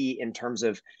your key in terms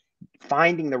of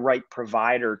finding the right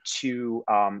provider to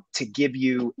give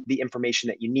you the information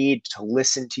that you need, to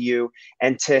listen to you,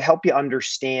 and to help you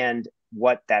understand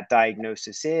what that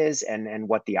diagnosis is and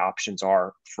what the options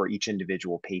are for each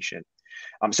individual patient.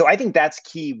 So I think that's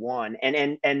key one.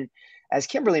 And as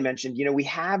Kimberly mentioned, we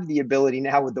have the ability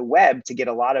now with the web to get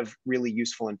a lot of really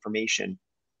useful information.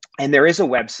 And there is a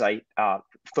website,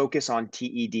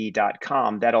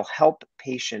 focusonted.com, that'll help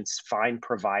patients find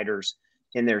providers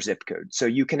in their zip code. So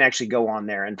you can actually go on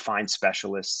there and find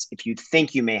specialists if you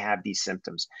think you may have these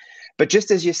symptoms. But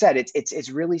just as you said, it's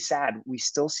really sad. We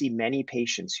still see many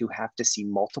patients who have to see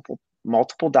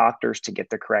multiple doctors to get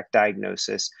the correct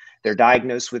diagnosis. They're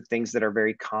diagnosed with things that are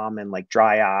very common, like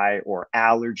dry eye or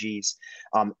allergies,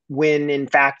 when in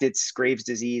fact it's Graves'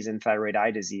 disease and thyroid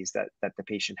eye disease that the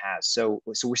patient has. So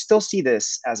we still see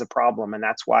this as a problem, and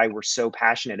that's why we're so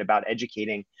passionate about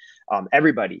educating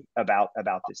everybody about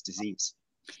this disease.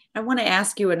 I want to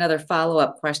ask you another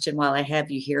follow-up question while I have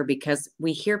you here, because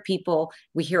we hear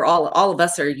all of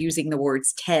us are using the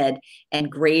words TED and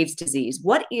Graves' disease.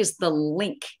 What is the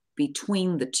link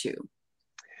between the two?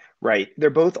 Right. They're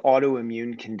both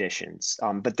autoimmune conditions,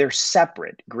 but they're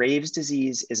separate. Graves'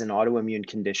 disease is an autoimmune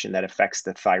condition that affects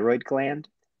the thyroid gland,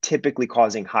 typically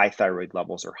causing high thyroid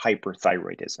levels or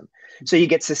hyperthyroidism. So you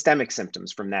get systemic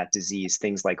symptoms from that disease,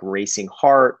 things like racing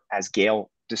heart, as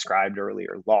Gail described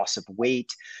earlier, loss of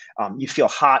weight. You feel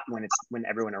hot when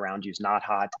everyone around you is not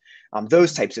hot.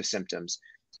 Those types of symptoms.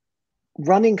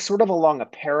 Running sort of along a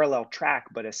parallel track,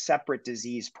 but a separate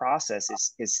disease process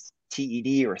is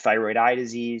TED, or thyroid eye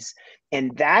disease.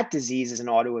 And that disease is an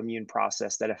autoimmune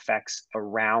process that affects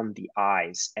around the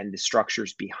eyes and the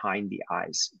structures behind the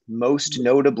eyes, most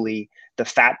notably the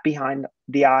fat behind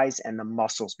the eyes and the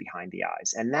muscles behind the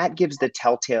eyes. And that gives the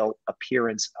telltale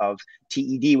appearance of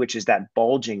TED, which is that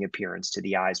bulging appearance to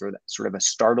the eyes, or that sort of a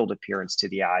startled appearance to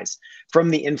the eyes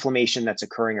from the inflammation that's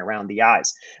occurring around the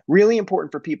eyes. Really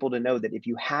important for people to know that if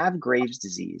you have Graves'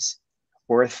 disease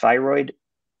or a thyroid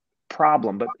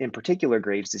problem, but in particular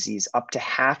Graves' disease, up to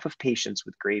half of patients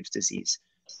with Graves' disease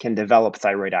can develop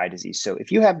thyroid eye disease. So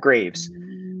if you have Graves,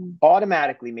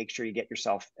 automatically make sure you get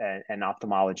yourself an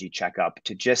ophthalmology checkup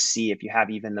to just see if you have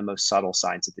even the most subtle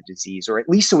signs of the disease, or at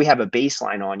least so we have a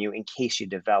baseline on you in case you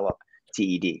develop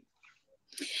TED.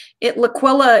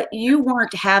 Laquilla, you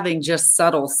weren't having just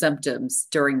subtle symptoms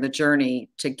during the journey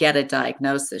to get a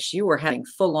diagnosis. You were having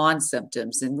full-on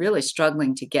symptoms and really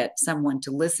struggling to get someone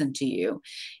to listen to you.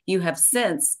 You have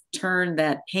since turned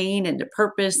that pain into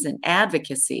purpose and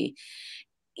advocacy.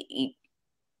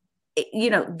 You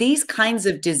know, these kinds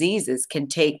of diseases can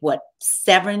take, what,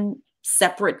 7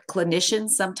 separate clinicians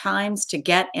sometimes to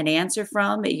get an answer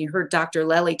from. You heard Dr.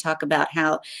 Lely talk about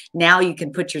how now you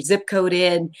can put your zip code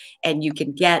in and you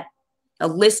can get a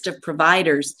list of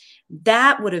providers.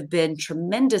 That would have been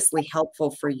tremendously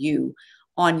helpful for you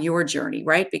on your journey,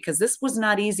 right? Because this was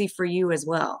not easy for you as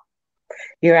well.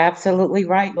 You're absolutely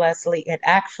right, Leslie.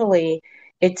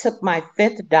 It took my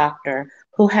 5th doctor,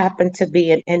 who happened to be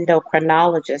an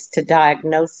endocrinologist, to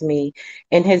diagnose me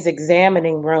in his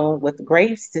examining room with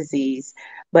Graves' disease.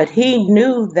 But he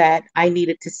knew that I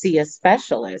needed to see a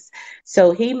specialist.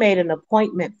 So he made an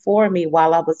appointment for me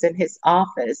while I was in his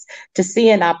office to see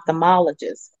an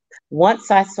ophthalmologist. Once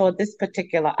I saw this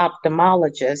particular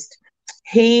ophthalmologist,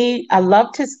 I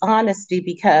loved his honesty,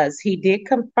 because he did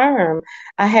confirm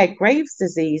I had Graves'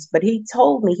 disease, but he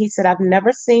told me, he said, I've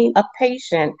never seen a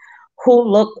patient who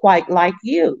looked quite like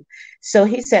you. So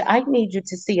he said, I need you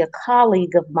to see a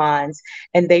colleague of mine.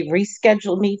 And they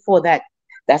rescheduled me for that.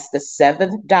 That's the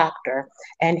 7th doctor.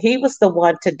 And he was the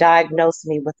one to diagnose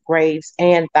me with Graves'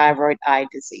 and thyroid eye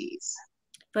disease.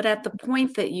 But at the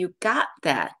point that you got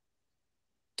that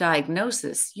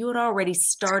diagnosis, you had already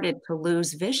started to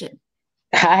lose vision.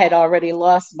 I had already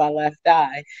lost my left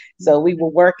eye. So we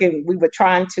were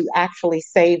trying to actually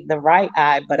save the right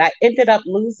eye, but I ended up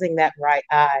losing that right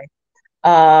eye.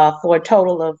 For a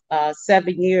total of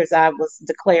 7 years, I was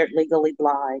declared legally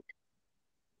blind.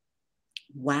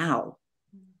 Wow.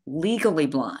 Legally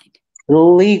blind.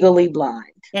 Legally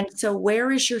blind. And so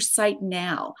where is your sight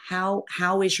now?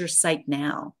 How is your sight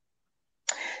now?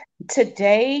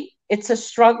 Today, it's a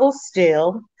struggle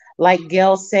still. Like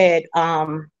Gail said,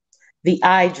 the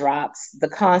eye drops, the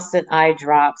constant eye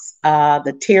drops,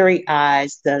 the teary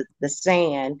eyes, the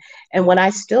sand. And when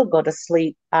I still go to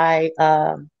sleep, my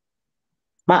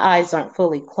eyes aren't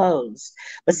fully closed.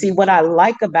 But see, what I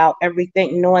like about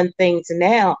everything, knowing things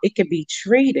now, it can be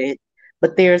treated,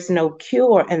 but there's no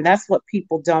cure. And that's what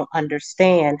people don't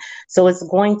understand. So it's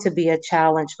going to be a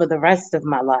challenge for the rest of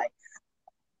my life.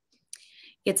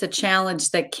 It's a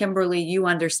challenge that, Kimberly, you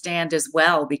understand as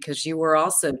well, because you were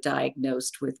also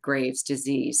diagnosed with Graves'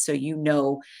 disease. So you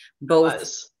know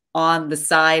both on the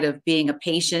side of being a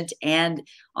patient and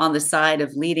on the side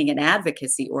of leading an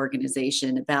advocacy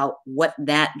organization about what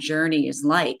that journey is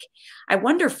like. I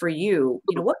wonder for you,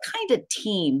 what kind of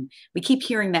team? We keep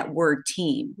hearing that word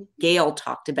team. Gail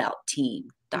talked about team.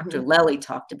 Dr. Lely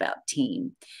talked about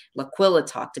team. Laquilla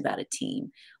talked about a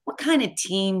team. What kind of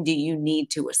team do you need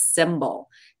to assemble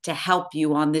to help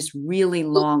you on this really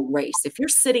long race? If you're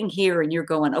sitting here and you're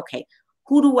going, okay,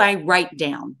 who do I write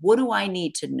down? What do I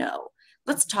need to know?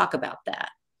 Let's talk about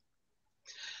that.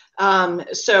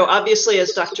 So obviously,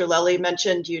 as Dr. Lely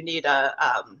mentioned, you need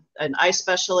an eye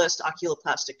specialist,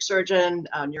 oculoplastic surgeon,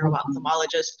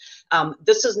 neuro-ophthalmologist.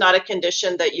 This is not a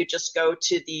condition that you just go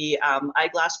to the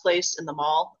eyeglass place in the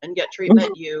mall and get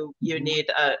treatment. You need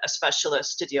a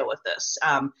specialist to deal with this.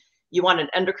 You want an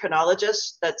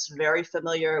endocrinologist that's very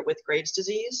familiar with Graves'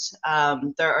 disease.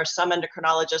 There are some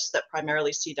endocrinologists that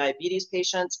primarily see diabetes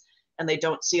patients, and they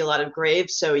don't see a lot of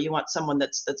Graves. So you want someone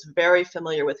that's very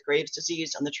familiar with Graves'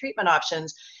 disease and the treatment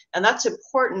options. And that's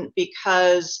important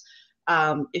because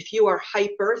if you are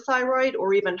hyperthyroid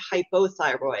or even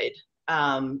hypothyroid,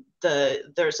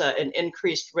 there's an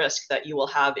increased risk that you will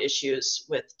have issues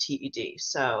with TED.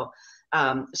 So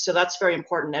that's very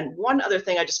important. And one other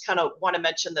thing I just kind of want to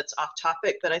mention that's off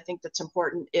topic that I think that's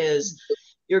important is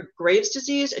your Graves'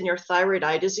 disease and your thyroid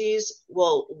eye disease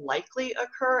will likely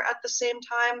occur at the same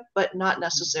time, but not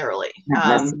necessarily.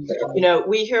 You know,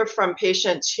 we hear from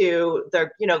patients who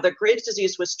their Graves'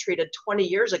 disease was treated 20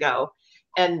 years ago,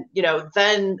 and you know,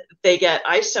 then they get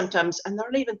eye symptoms and they're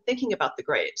not even thinking about the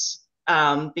Graves,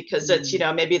 because it's, you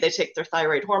know, maybe they take their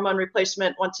thyroid hormone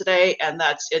replacement once a day, and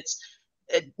it's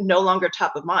no longer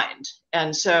top of mind.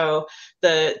 And so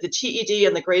the TED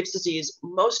and the Graves' disease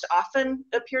most often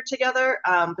appear together,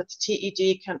 but the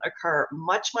TED can occur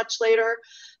much, much later.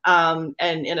 And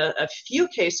in a few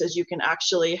cases, you can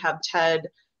actually have TED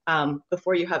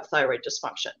before you have thyroid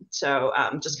dysfunction. So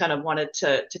just kind of wanted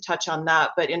to touch on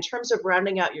that. But in terms of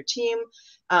rounding out your team,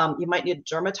 you might need a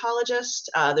dermatologist.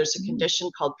 There's a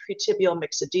condition called pretibial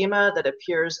myxedema that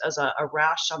appears as a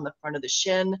rash on the front of the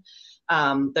shin.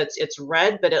 It's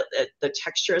red, but the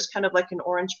texture is kind of like an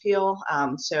orange peel.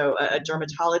 So a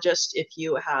dermatologist if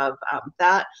you have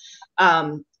that.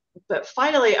 But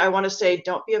finally, I want to say,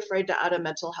 don't be afraid to add a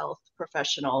mental health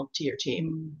professional to your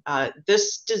team.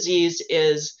 This disease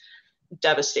is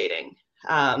devastating.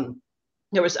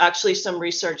 There was actually some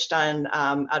research done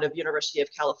out of University of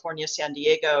California, San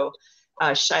Diego,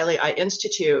 Shiley Eye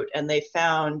Institute, and they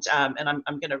found, and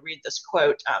I'm going to read this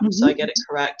quote so I get it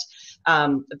correct.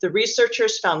 The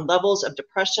researchers found levels of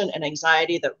depression and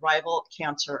anxiety that rival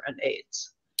cancer and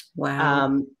AIDS.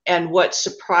 Wow. And what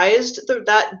surprised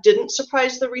that didn't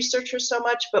surprise the researchers so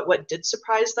much, but what did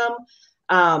surprise them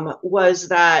was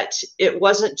that it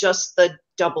wasn't just the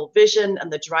double vision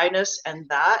and the dryness and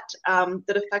that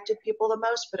affected people the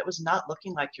most, but it was not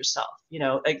looking like yourself. You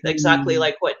know, exactly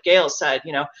like what Gail said.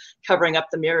 You know, covering up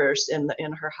the mirrors in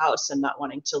her house and not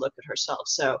wanting to look at herself.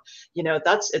 So, you know,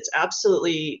 it's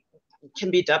absolutely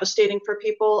can be devastating for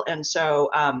people. And so,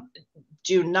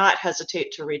 do not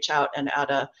hesitate to reach out and add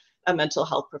a mental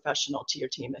health professional to your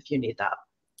team if you need that.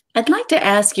 I'd like to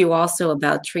ask you also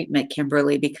about treatment,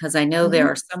 Kimberly, because I know there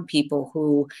are some people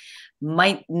who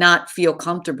might not feel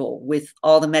comfortable with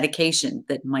all the medication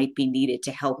that might be needed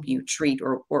to help you treat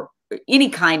or any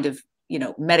kind of, you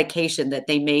know, medication that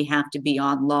they may have to be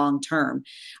on long term.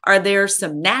 Are there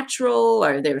some natural,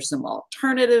 are there some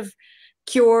alternative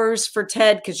cures for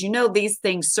TED? Because you know these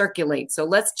things circulate. So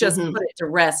let's just put it to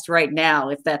rest right now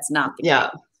if that's not the case.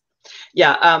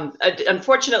 Yeah.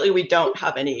 Unfortunately, we don't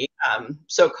have any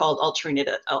so-called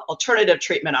alternative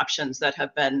treatment options that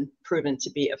have been proven to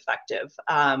be effective.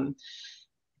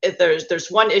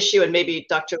 There's one issue, and maybe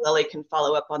Dr. Lilly can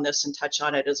follow up on this and touch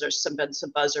on it, is there's been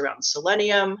some buzz around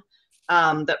selenium,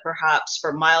 that perhaps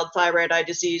for mild thyroid eye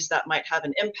disease that might have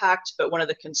an impact. But one of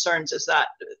the concerns is that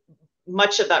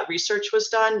much of that research was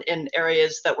done in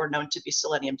areas that were known to be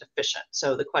selenium deficient.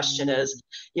 So the question is,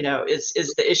 you know, is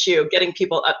the issue getting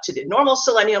people up to the normal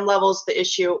selenium levels the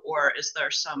issue, or is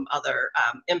there some other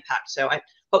impact? So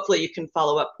hopefully you can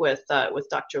follow up with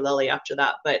Dr. Lilly after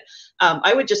that. But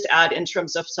I would just add, in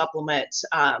terms of supplements,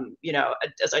 you know,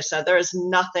 as I said, there is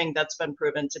nothing that's been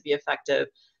proven to be effective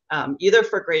either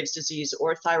for Graves' disease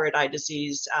or thyroid eye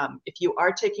disease. If you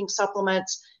are taking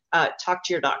supplements, talk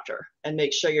to your doctor and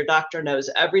make sure your doctor knows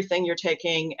everything you're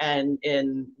taking and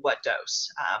in what dose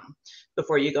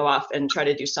before you go off and try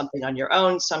to do something on your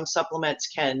own. Some supplements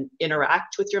can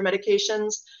interact with your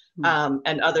medications,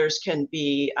 and others can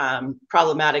be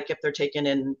problematic if they're taken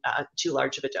in too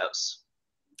large of a dose.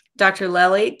 Dr.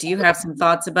 Lilly, do you have some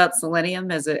thoughts about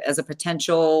selenium as a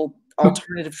potential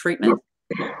alternative treatment?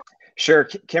 Sure,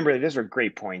 Kimberly, those are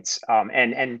great points.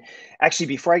 And actually,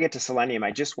 before I get to selenium,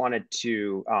 I just wanted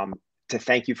to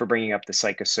thank you for bringing up the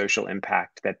psychosocial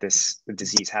impact that the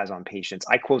disease has on patients.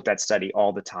 I quote that study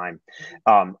all the time.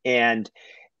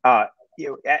 You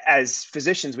know, as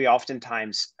physicians, we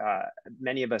oftentimes,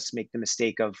 many of us make the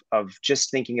mistake of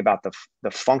just thinking about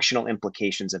the functional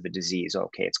implications of a disease.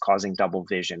 Okay, it's causing double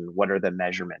vision. What are the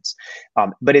measurements?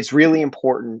 But it's really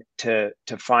important to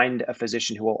find a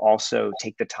physician who will also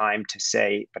take the time to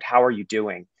say, but how are you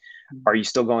doing? Are you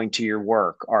still going to your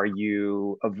work? Are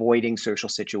you avoiding social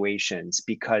situations?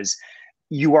 Because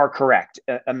you are correct.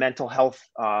 A mental health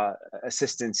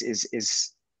assistance is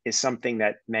something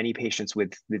that many patients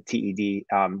with the TED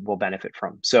will benefit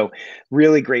from. So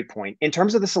really great point. In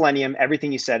terms of the selenium,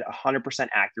 everything you said, 100%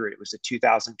 accurate. It was a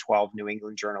 2012 New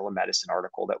England Journal of Medicine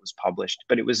article that was published,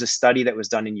 but it was a study that was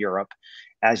done in Europe,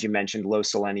 as you mentioned, low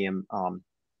selenium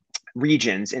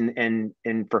regions, and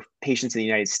for patients in the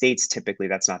United States, typically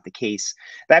that's not the case.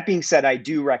 That being said, I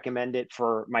do recommend it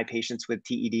for my patients with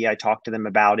TED. I talk to them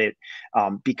about it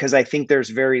because I think there's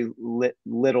very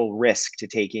little risk to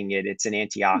taking it. It's an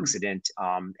antioxidant,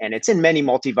 and it's in many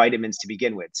multivitamins to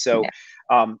begin with. So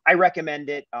I recommend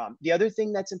it. The other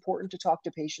thing that's important to talk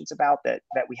to patients about that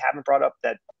we haven't brought up,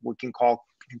 that we can call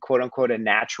quote unquote a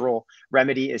natural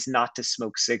remedy, is not to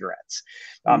smoke cigarettes.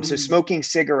 So smoking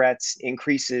cigarettes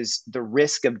increases the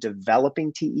risk of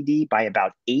developing TED by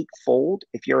about 8-fold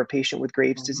if you're a patient with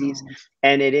Graves' disease,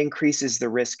 and it increases the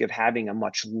risk of having a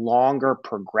much longer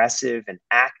progressive and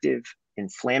active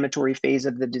inflammatory phase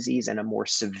of the disease and a more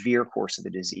severe course of the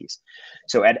disease.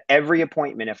 So at every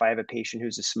appointment, if I have a patient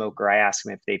who's a smoker, I ask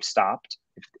them if they've stopped.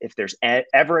 If there's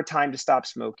ever a time to stop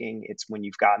smoking, it's when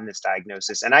you've gotten this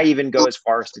diagnosis. And I even go as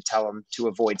far as to tell them to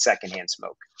avoid secondhand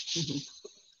smoke.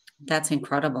 That's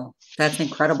incredible. That's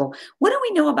incredible. What do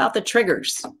we know about the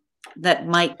triggers that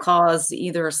might cause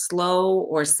either a slow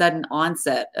or sudden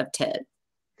onset of TED?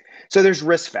 So there's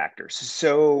risk factors.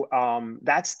 So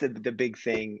that's the big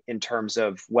thing in terms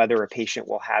of whether a patient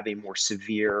will have a more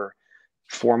severe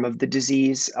form of the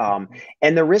disease.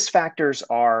 And the risk factors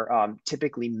are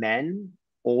typically men,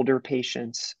 older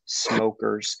patients,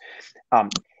 smokers.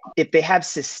 If they have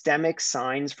systemic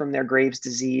signs from their Graves'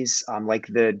 disease, like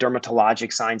the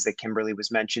dermatologic signs that Kimberly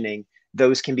was mentioning,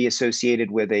 those can be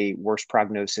associated with a worse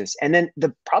prognosis. And then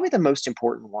probably the most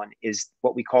important one is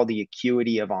what we call the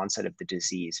acuity of onset of the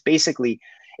disease. Basically,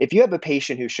 if you have a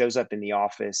patient who shows up in the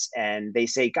office and they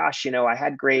say, gosh, I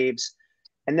had Graves,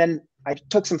 and then I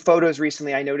took some photos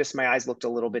recently, I noticed my eyes looked a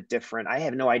little bit different. I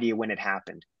have no idea when it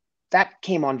happened. That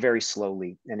came on very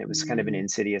slowly, and it was kind of an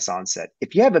insidious onset.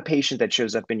 If you have a patient that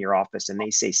shows up in your office and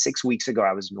they say 6 weeks ago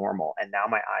I was normal and now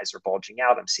my eyes are bulging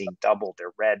out, I'm seeing double,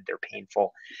 they're red, they're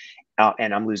painful,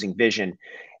 and I'm losing vision,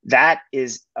 that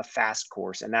is a fast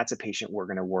course, and that's a patient we're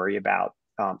going to worry about.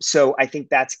 So I think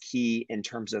that's key in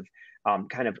terms of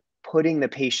kind of putting the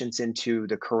patients into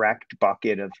the correct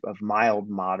bucket of mild,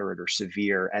 moderate, or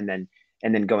severe, and then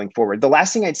going forward. The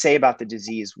last thing I'd say about the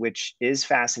disease, which is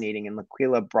fascinating, and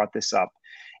Laquila brought this up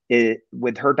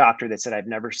with her doctor that said, I've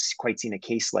never quite seen a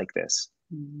case like this,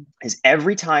 is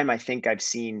every time I think I've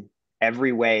seen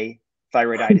every way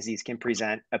thyroid eye disease can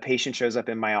present, a patient shows up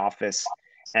in my office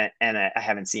and I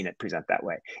haven't seen it present that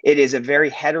way. It is a very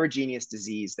heterogeneous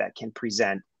disease that can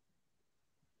present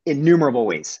innumerable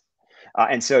ways.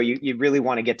 And so you really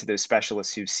want to get to those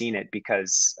specialists who've seen it,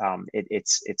 because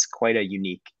it's quite a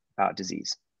unique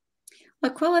disease.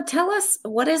 Laquila, tell us,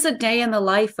 what is a day in the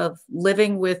life of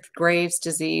living with Graves'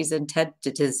 disease and TED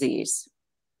disease?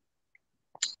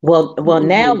 Well,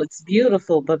 now it's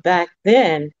beautiful, but back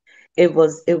then it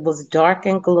was dark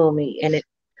and gloomy, and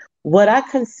what I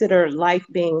consider life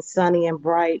being sunny and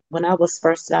bright, when I was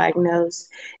first diagnosed,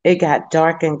 it got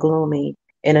dark and gloomy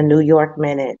in a New York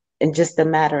minute, in just a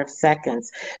matter of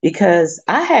seconds, because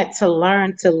I had to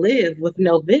learn to live with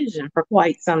no vision for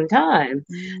quite some time.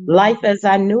 Life as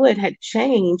I knew it had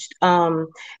changed,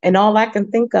 and all I can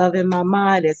think of in my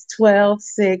mind is 12,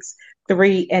 6,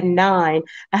 3, and 9.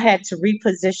 I had to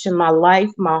reposition my life,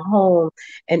 my home,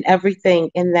 and everything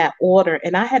in that order.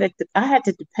 And I had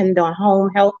to depend on home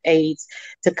health aides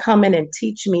to come in and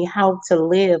teach me how to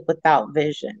live without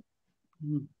vision.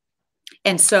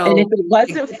 And so, and if it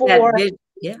wasn't for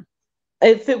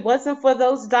if it wasn't for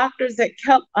those doctors at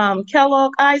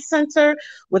Kellogg Eye Center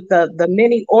with the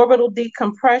many orbital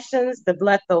decompressions, the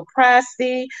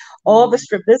blepharoplasty, all the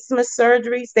strabismus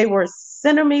surgeries, they were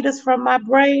centimeters from my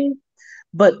brain.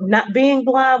 But not being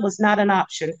blind was not an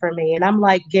option for me. And I'm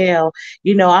like, Gail,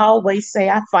 I always say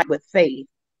I fight with faith.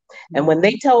 And when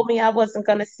they told me I wasn't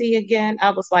going to see again,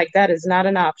 I was like, that is not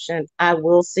an option. I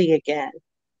will see again.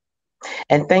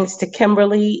 And thanks to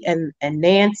Kimberly and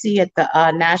Nancy at the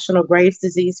National Graves'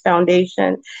 Disease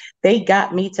Foundation, they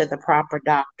got me to the proper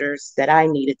doctors that I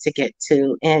needed to get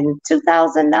to in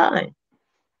 2009.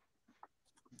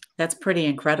 That's pretty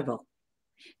incredible.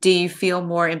 Do you feel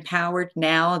more empowered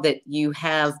now that you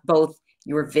have both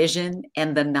your vision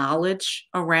and the knowledge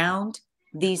around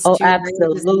these two?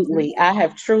 Absolutely. I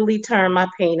have truly turned my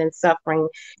pain and suffering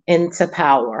into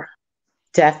power.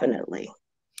 Definitely.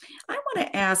 I want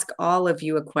to ask all of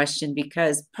you a question,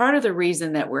 because part of the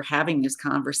reason that we're having this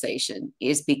conversation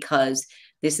is because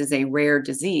this is a rare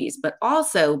disease, but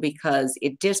also because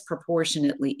it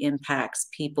disproportionately impacts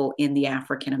people in the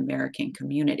African American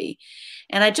community.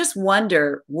 And I just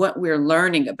wonder what we're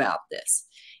learning about this.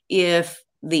 If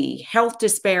the health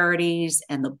disparities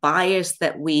and the bias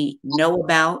that we know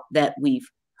about, that we've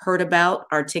heard about,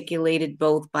 articulated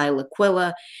both by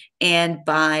Laquila and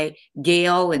by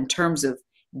Gail, in terms of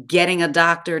getting a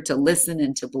doctor to listen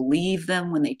and to believe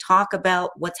them when they talk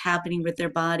about what's happening with their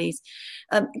bodies.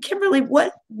 Kimberly,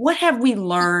 what have we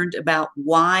learned about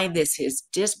why this is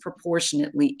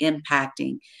disproportionately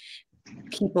impacting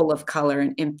people of color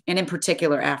and in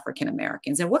particular African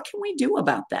Americans, and what can we do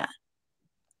about that?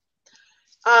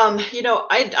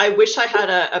 I wish I had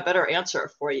a better answer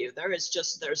for you.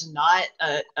 There's not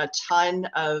a ton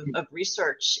of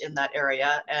research in that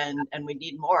area, and we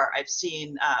need more. I've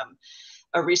seen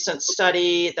a recent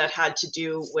study that had to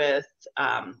do with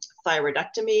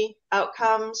thyroidectomy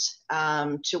outcomes,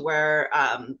 to where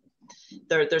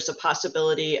there's a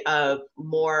possibility of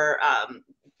more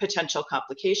potential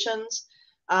complications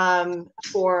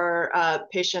for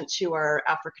patients who are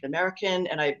African American,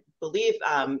 and I believe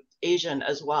Asian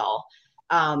as well.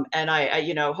 And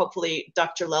hopefully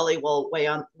Dr. Lelly will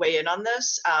weigh in on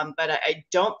this, but I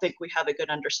don't think we have a good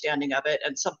understanding of it,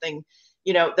 and something,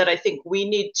 that I think we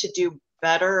need to do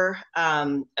better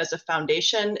as a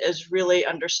foundation is really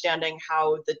understanding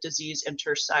how the disease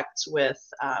intersects with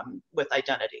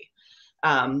identity.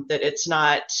 That it's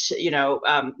not,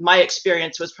 my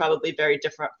experience was probably very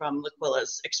different from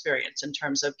Laquilla's experience in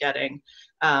terms of getting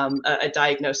a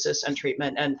diagnosis and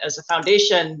treatment. And as a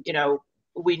foundation,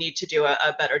 we need to do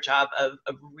a better job of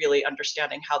really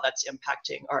understanding how that's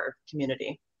impacting our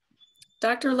community.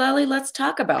 Dr. Lelly, let's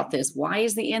talk about this. Why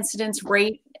is the incidence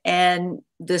rate and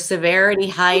the severity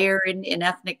higher in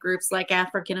ethnic groups like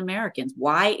African Americans?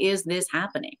 Why is this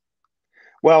happening?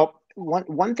 Well,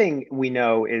 one thing we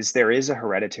know is there is a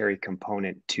hereditary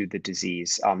component to the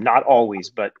disease. Not always,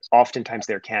 but oftentimes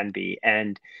there can be.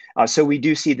 And so we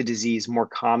do see the disease more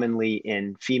commonly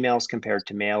in females compared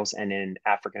to males, and in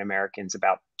African Americans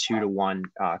about 2 to 1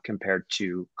 compared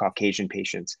to Caucasian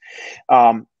patients.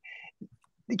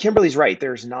 Kimberly's right.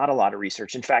 There's not a lot of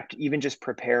research. In fact, even just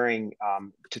preparing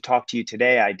to talk to you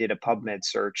today, I did a PubMed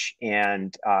search,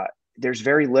 and there's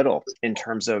very little in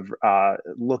terms of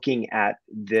looking at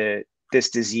this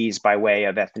disease by way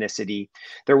of ethnicity.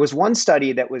 There was one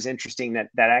study that was interesting that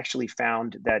actually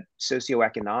found that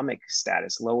socioeconomic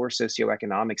status, lower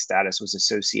socioeconomic status, was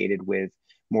associated with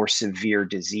more severe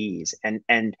disease,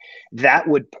 and that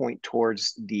would point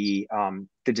towards the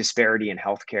disparity in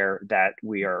healthcare that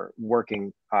we are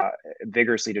working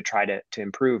vigorously to try to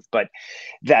improve, but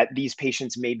that these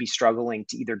patients may be struggling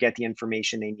to either get the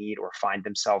information they need or find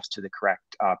themselves to the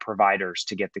correct providers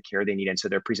to get the care they need, and so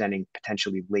they're presenting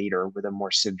potentially later with a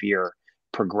more severe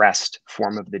progressed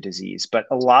form of the disease. But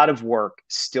a lot of work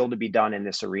still to be done in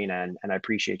this arena, and I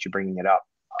appreciate you bringing it up.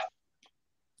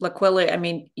 Laquilla, I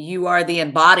mean, you are the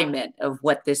embodiment of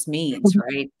what this means,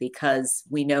 right? Because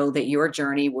we know that your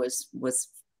journey was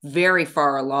very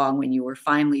far along when you were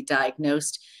finally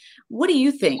diagnosed. What do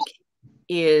you think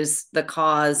is the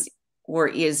cause or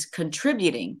is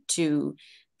contributing to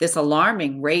this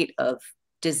alarming rate of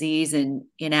disease in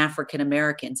African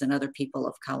Americans and other people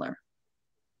of color?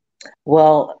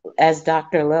 Well, as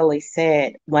Dr. Lilly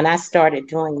said, when I started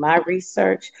doing my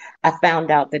research, I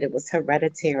found out that it was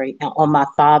hereditary on my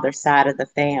father's side of the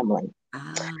family.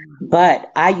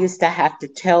 But I used to have to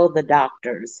tell the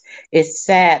doctors, it's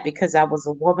sad because I was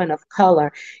a woman of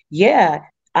color. Yeah,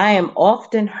 I am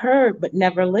often heard, but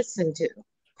never listened to.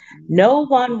 No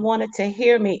one wanted to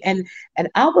hear me. And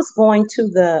I was going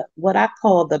to what I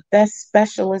call the best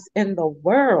specialist in the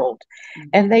world,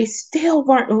 and they still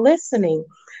weren't listening.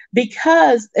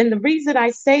 And the reason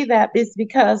I say that is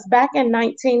because back in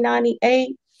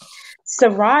 1998,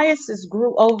 psoriasis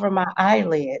grew over my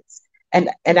eyelids, and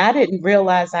I didn't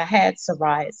realize I had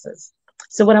psoriasis.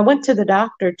 So when I went to the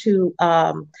doctor to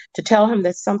tell him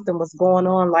that something was going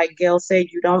on, like Gail said,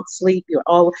 you don't sleep,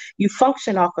 you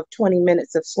function off of 20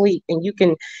 minutes of sleep, and you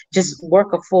can just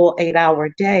work a full 8-hour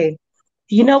day.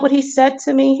 You know what he said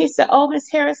to me? He said, "Oh, Miss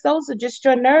Harris, those are just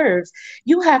your nerves.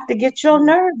 You have to get your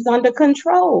nerves under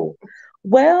control."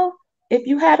 Well, if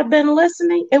you had been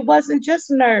listening, it wasn't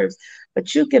just nerves,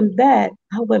 but you can bet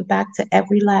I went back to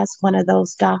every last one of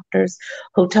those doctors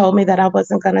who told me that I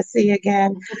wasn't going to see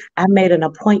again. I made an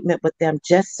appointment with them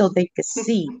just so they could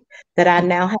see that I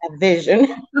now have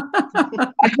vision.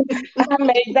 I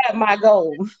made that my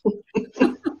goal.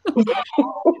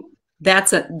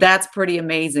 That's pretty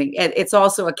amazing. It's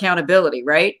also accountability,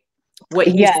 right?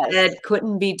 What you said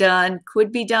couldn't be done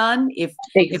could be done if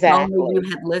only you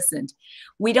had listened.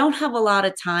 We don't have a lot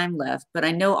of time left, but I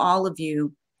know all of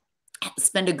you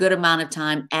spend a good amount of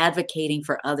time advocating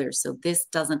for others so this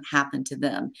doesn't happen to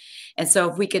them. And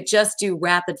so if we could just do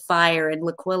rapid fire, and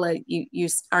Laquilla, you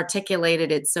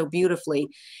articulated it so beautifully.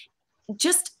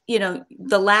 Just,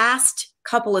 the last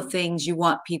couple of things you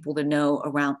want people to know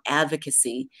around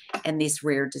advocacy and this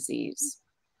rare disease.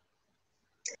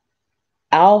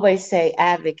 I always say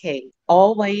advocate.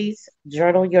 Always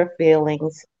journal your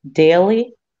feelings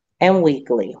daily and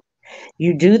weekly.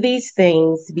 You do these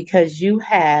things because you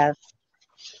have,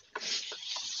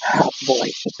 oh boy,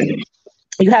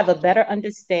 you have a better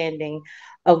understanding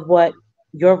of what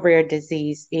your rare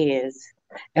disease is.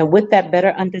 And with that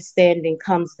better understanding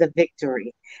comes the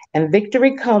victory. And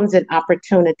victory comes in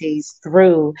opportunities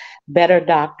through better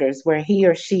doctors where he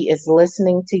or she is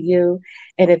listening to you.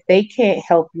 And if they can't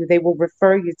help you, they will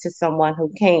refer you to someone who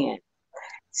can.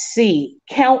 C,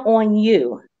 count on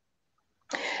you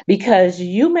because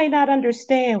you may not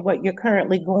understand what you're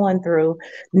currently going through,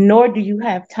 nor do you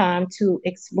have time to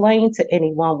explain to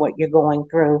anyone what you're going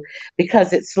through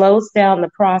because it slows down the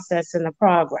process and the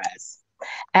progress.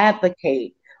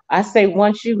 Advocate. I say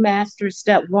once you master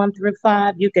step 1 through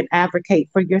 5, you can advocate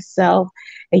for yourself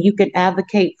and you can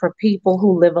advocate for people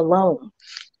who live alone.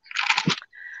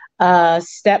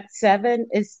 Step 7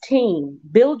 is team.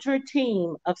 Build your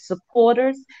team of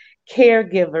supporters,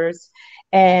 caregivers,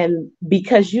 and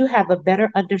because you have a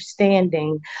better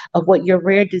understanding of what your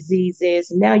rare disease is,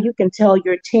 now you can tell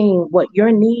your team what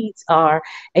your needs are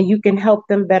and you can help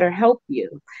them better help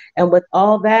you. And with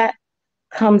all that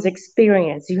comes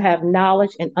experience. You have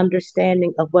knowledge and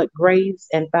understanding of what Graves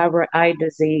and thyroid eye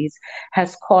disease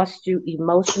has cost you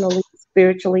emotionally,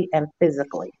 spiritually, and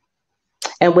physically.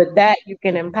 And with that, you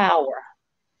can empower.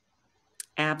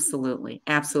 Absolutely.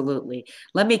 Absolutely.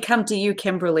 Let me come to you,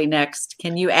 Kimberly, next.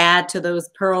 Can you add to those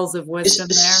pearls of wisdom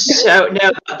there? So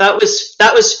no, that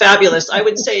was fabulous. I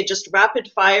would say just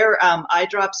rapid fire, eye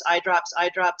drops, eye drops,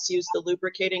 eye drops. Use the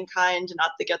lubricating kind,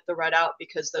 not to get the red out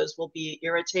because those will be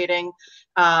irritating.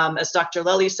 As Dr.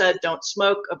 Lely said, don't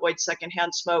smoke, avoid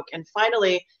secondhand smoke. And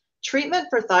finally, treatment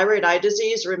for thyroid eye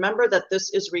disease, remember that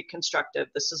this is reconstructive.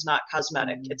 This is not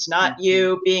cosmetic. It's not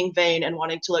you being vain and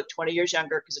wanting to look 20 years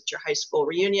younger because it's your high school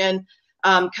reunion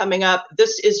coming up.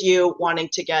 This is you wanting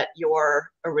to get your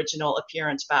original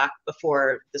appearance back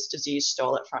before this disease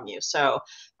stole it from you. So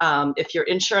if your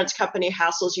insurance company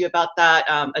hassles you about that,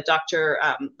 a doctor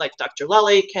like Dr.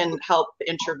 Lely can help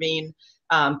intervene.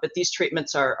 But these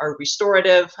treatments are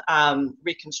restorative,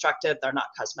 reconstructive. They're not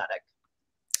cosmetic.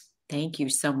 Thank you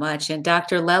so much. And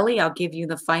Dr. Lely, I'll give you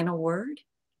the final word.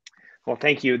 Well,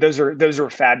 thank you. Those are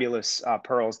fabulous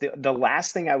pearls. The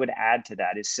last thing I would add to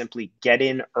that is simply get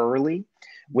in early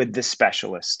with the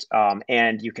specialist.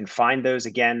 And you can find those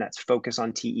again, that's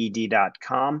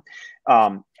focusonted.com.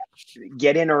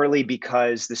 Get in early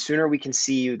because the sooner we can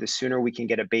see you, the sooner we can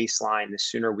get a baseline, the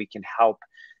sooner we can help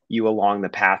you along the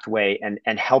pathway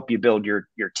and help you build your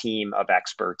team of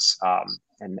experts.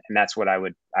 And that's what I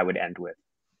would end with.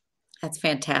 That's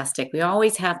fantastic. We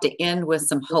always have to end with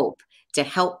some hope to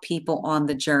help people on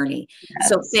the journey. Yes.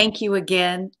 So thank you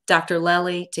again, Dr.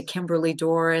 Lely, to Kimberly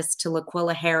Doris, to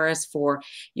Laquilla Harris for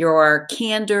your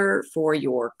candor, for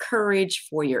your courage,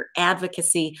 for your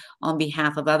advocacy on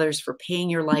behalf of others, for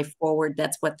paying your life forward.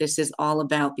 That's what this is all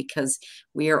about because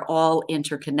we are all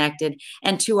interconnected.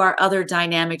 And to our other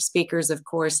dynamic speakers, of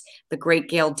course, the great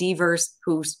Gail Devers,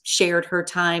 who shared her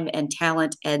time and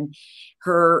talent and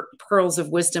her pearls of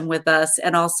wisdom with us,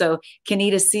 and also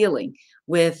Kenita Sealing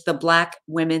with the Black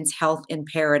Women's Health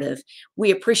Imperative.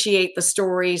 We appreciate the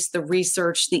stories, the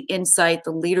research, the insight,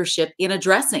 the leadership in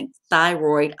addressing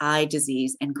thyroid eye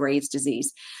disease and Graves'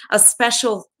 disease. A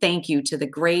special thank you to the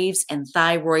Graves and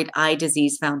Thyroid Eye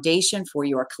Disease Foundation for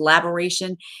your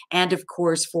collaboration and, of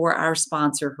course, for our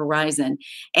sponsor, Horizon.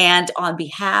 And on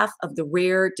behalf of the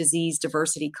Rare Disease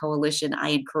Diversity Coalition, I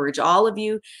encourage all of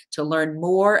you to learn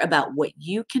more about what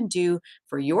you can do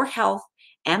for your health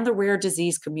and the rare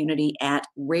disease community at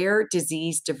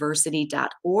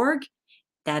rarediseasediversity.org.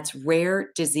 That's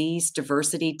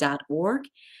rarediseasediversity.org.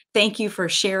 Thank you for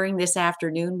sharing this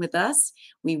afternoon with us.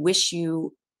 We wish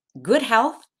you good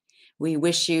health, we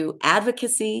wish you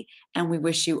advocacy, and we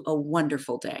wish you a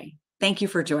wonderful day. Thank you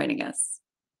for joining us.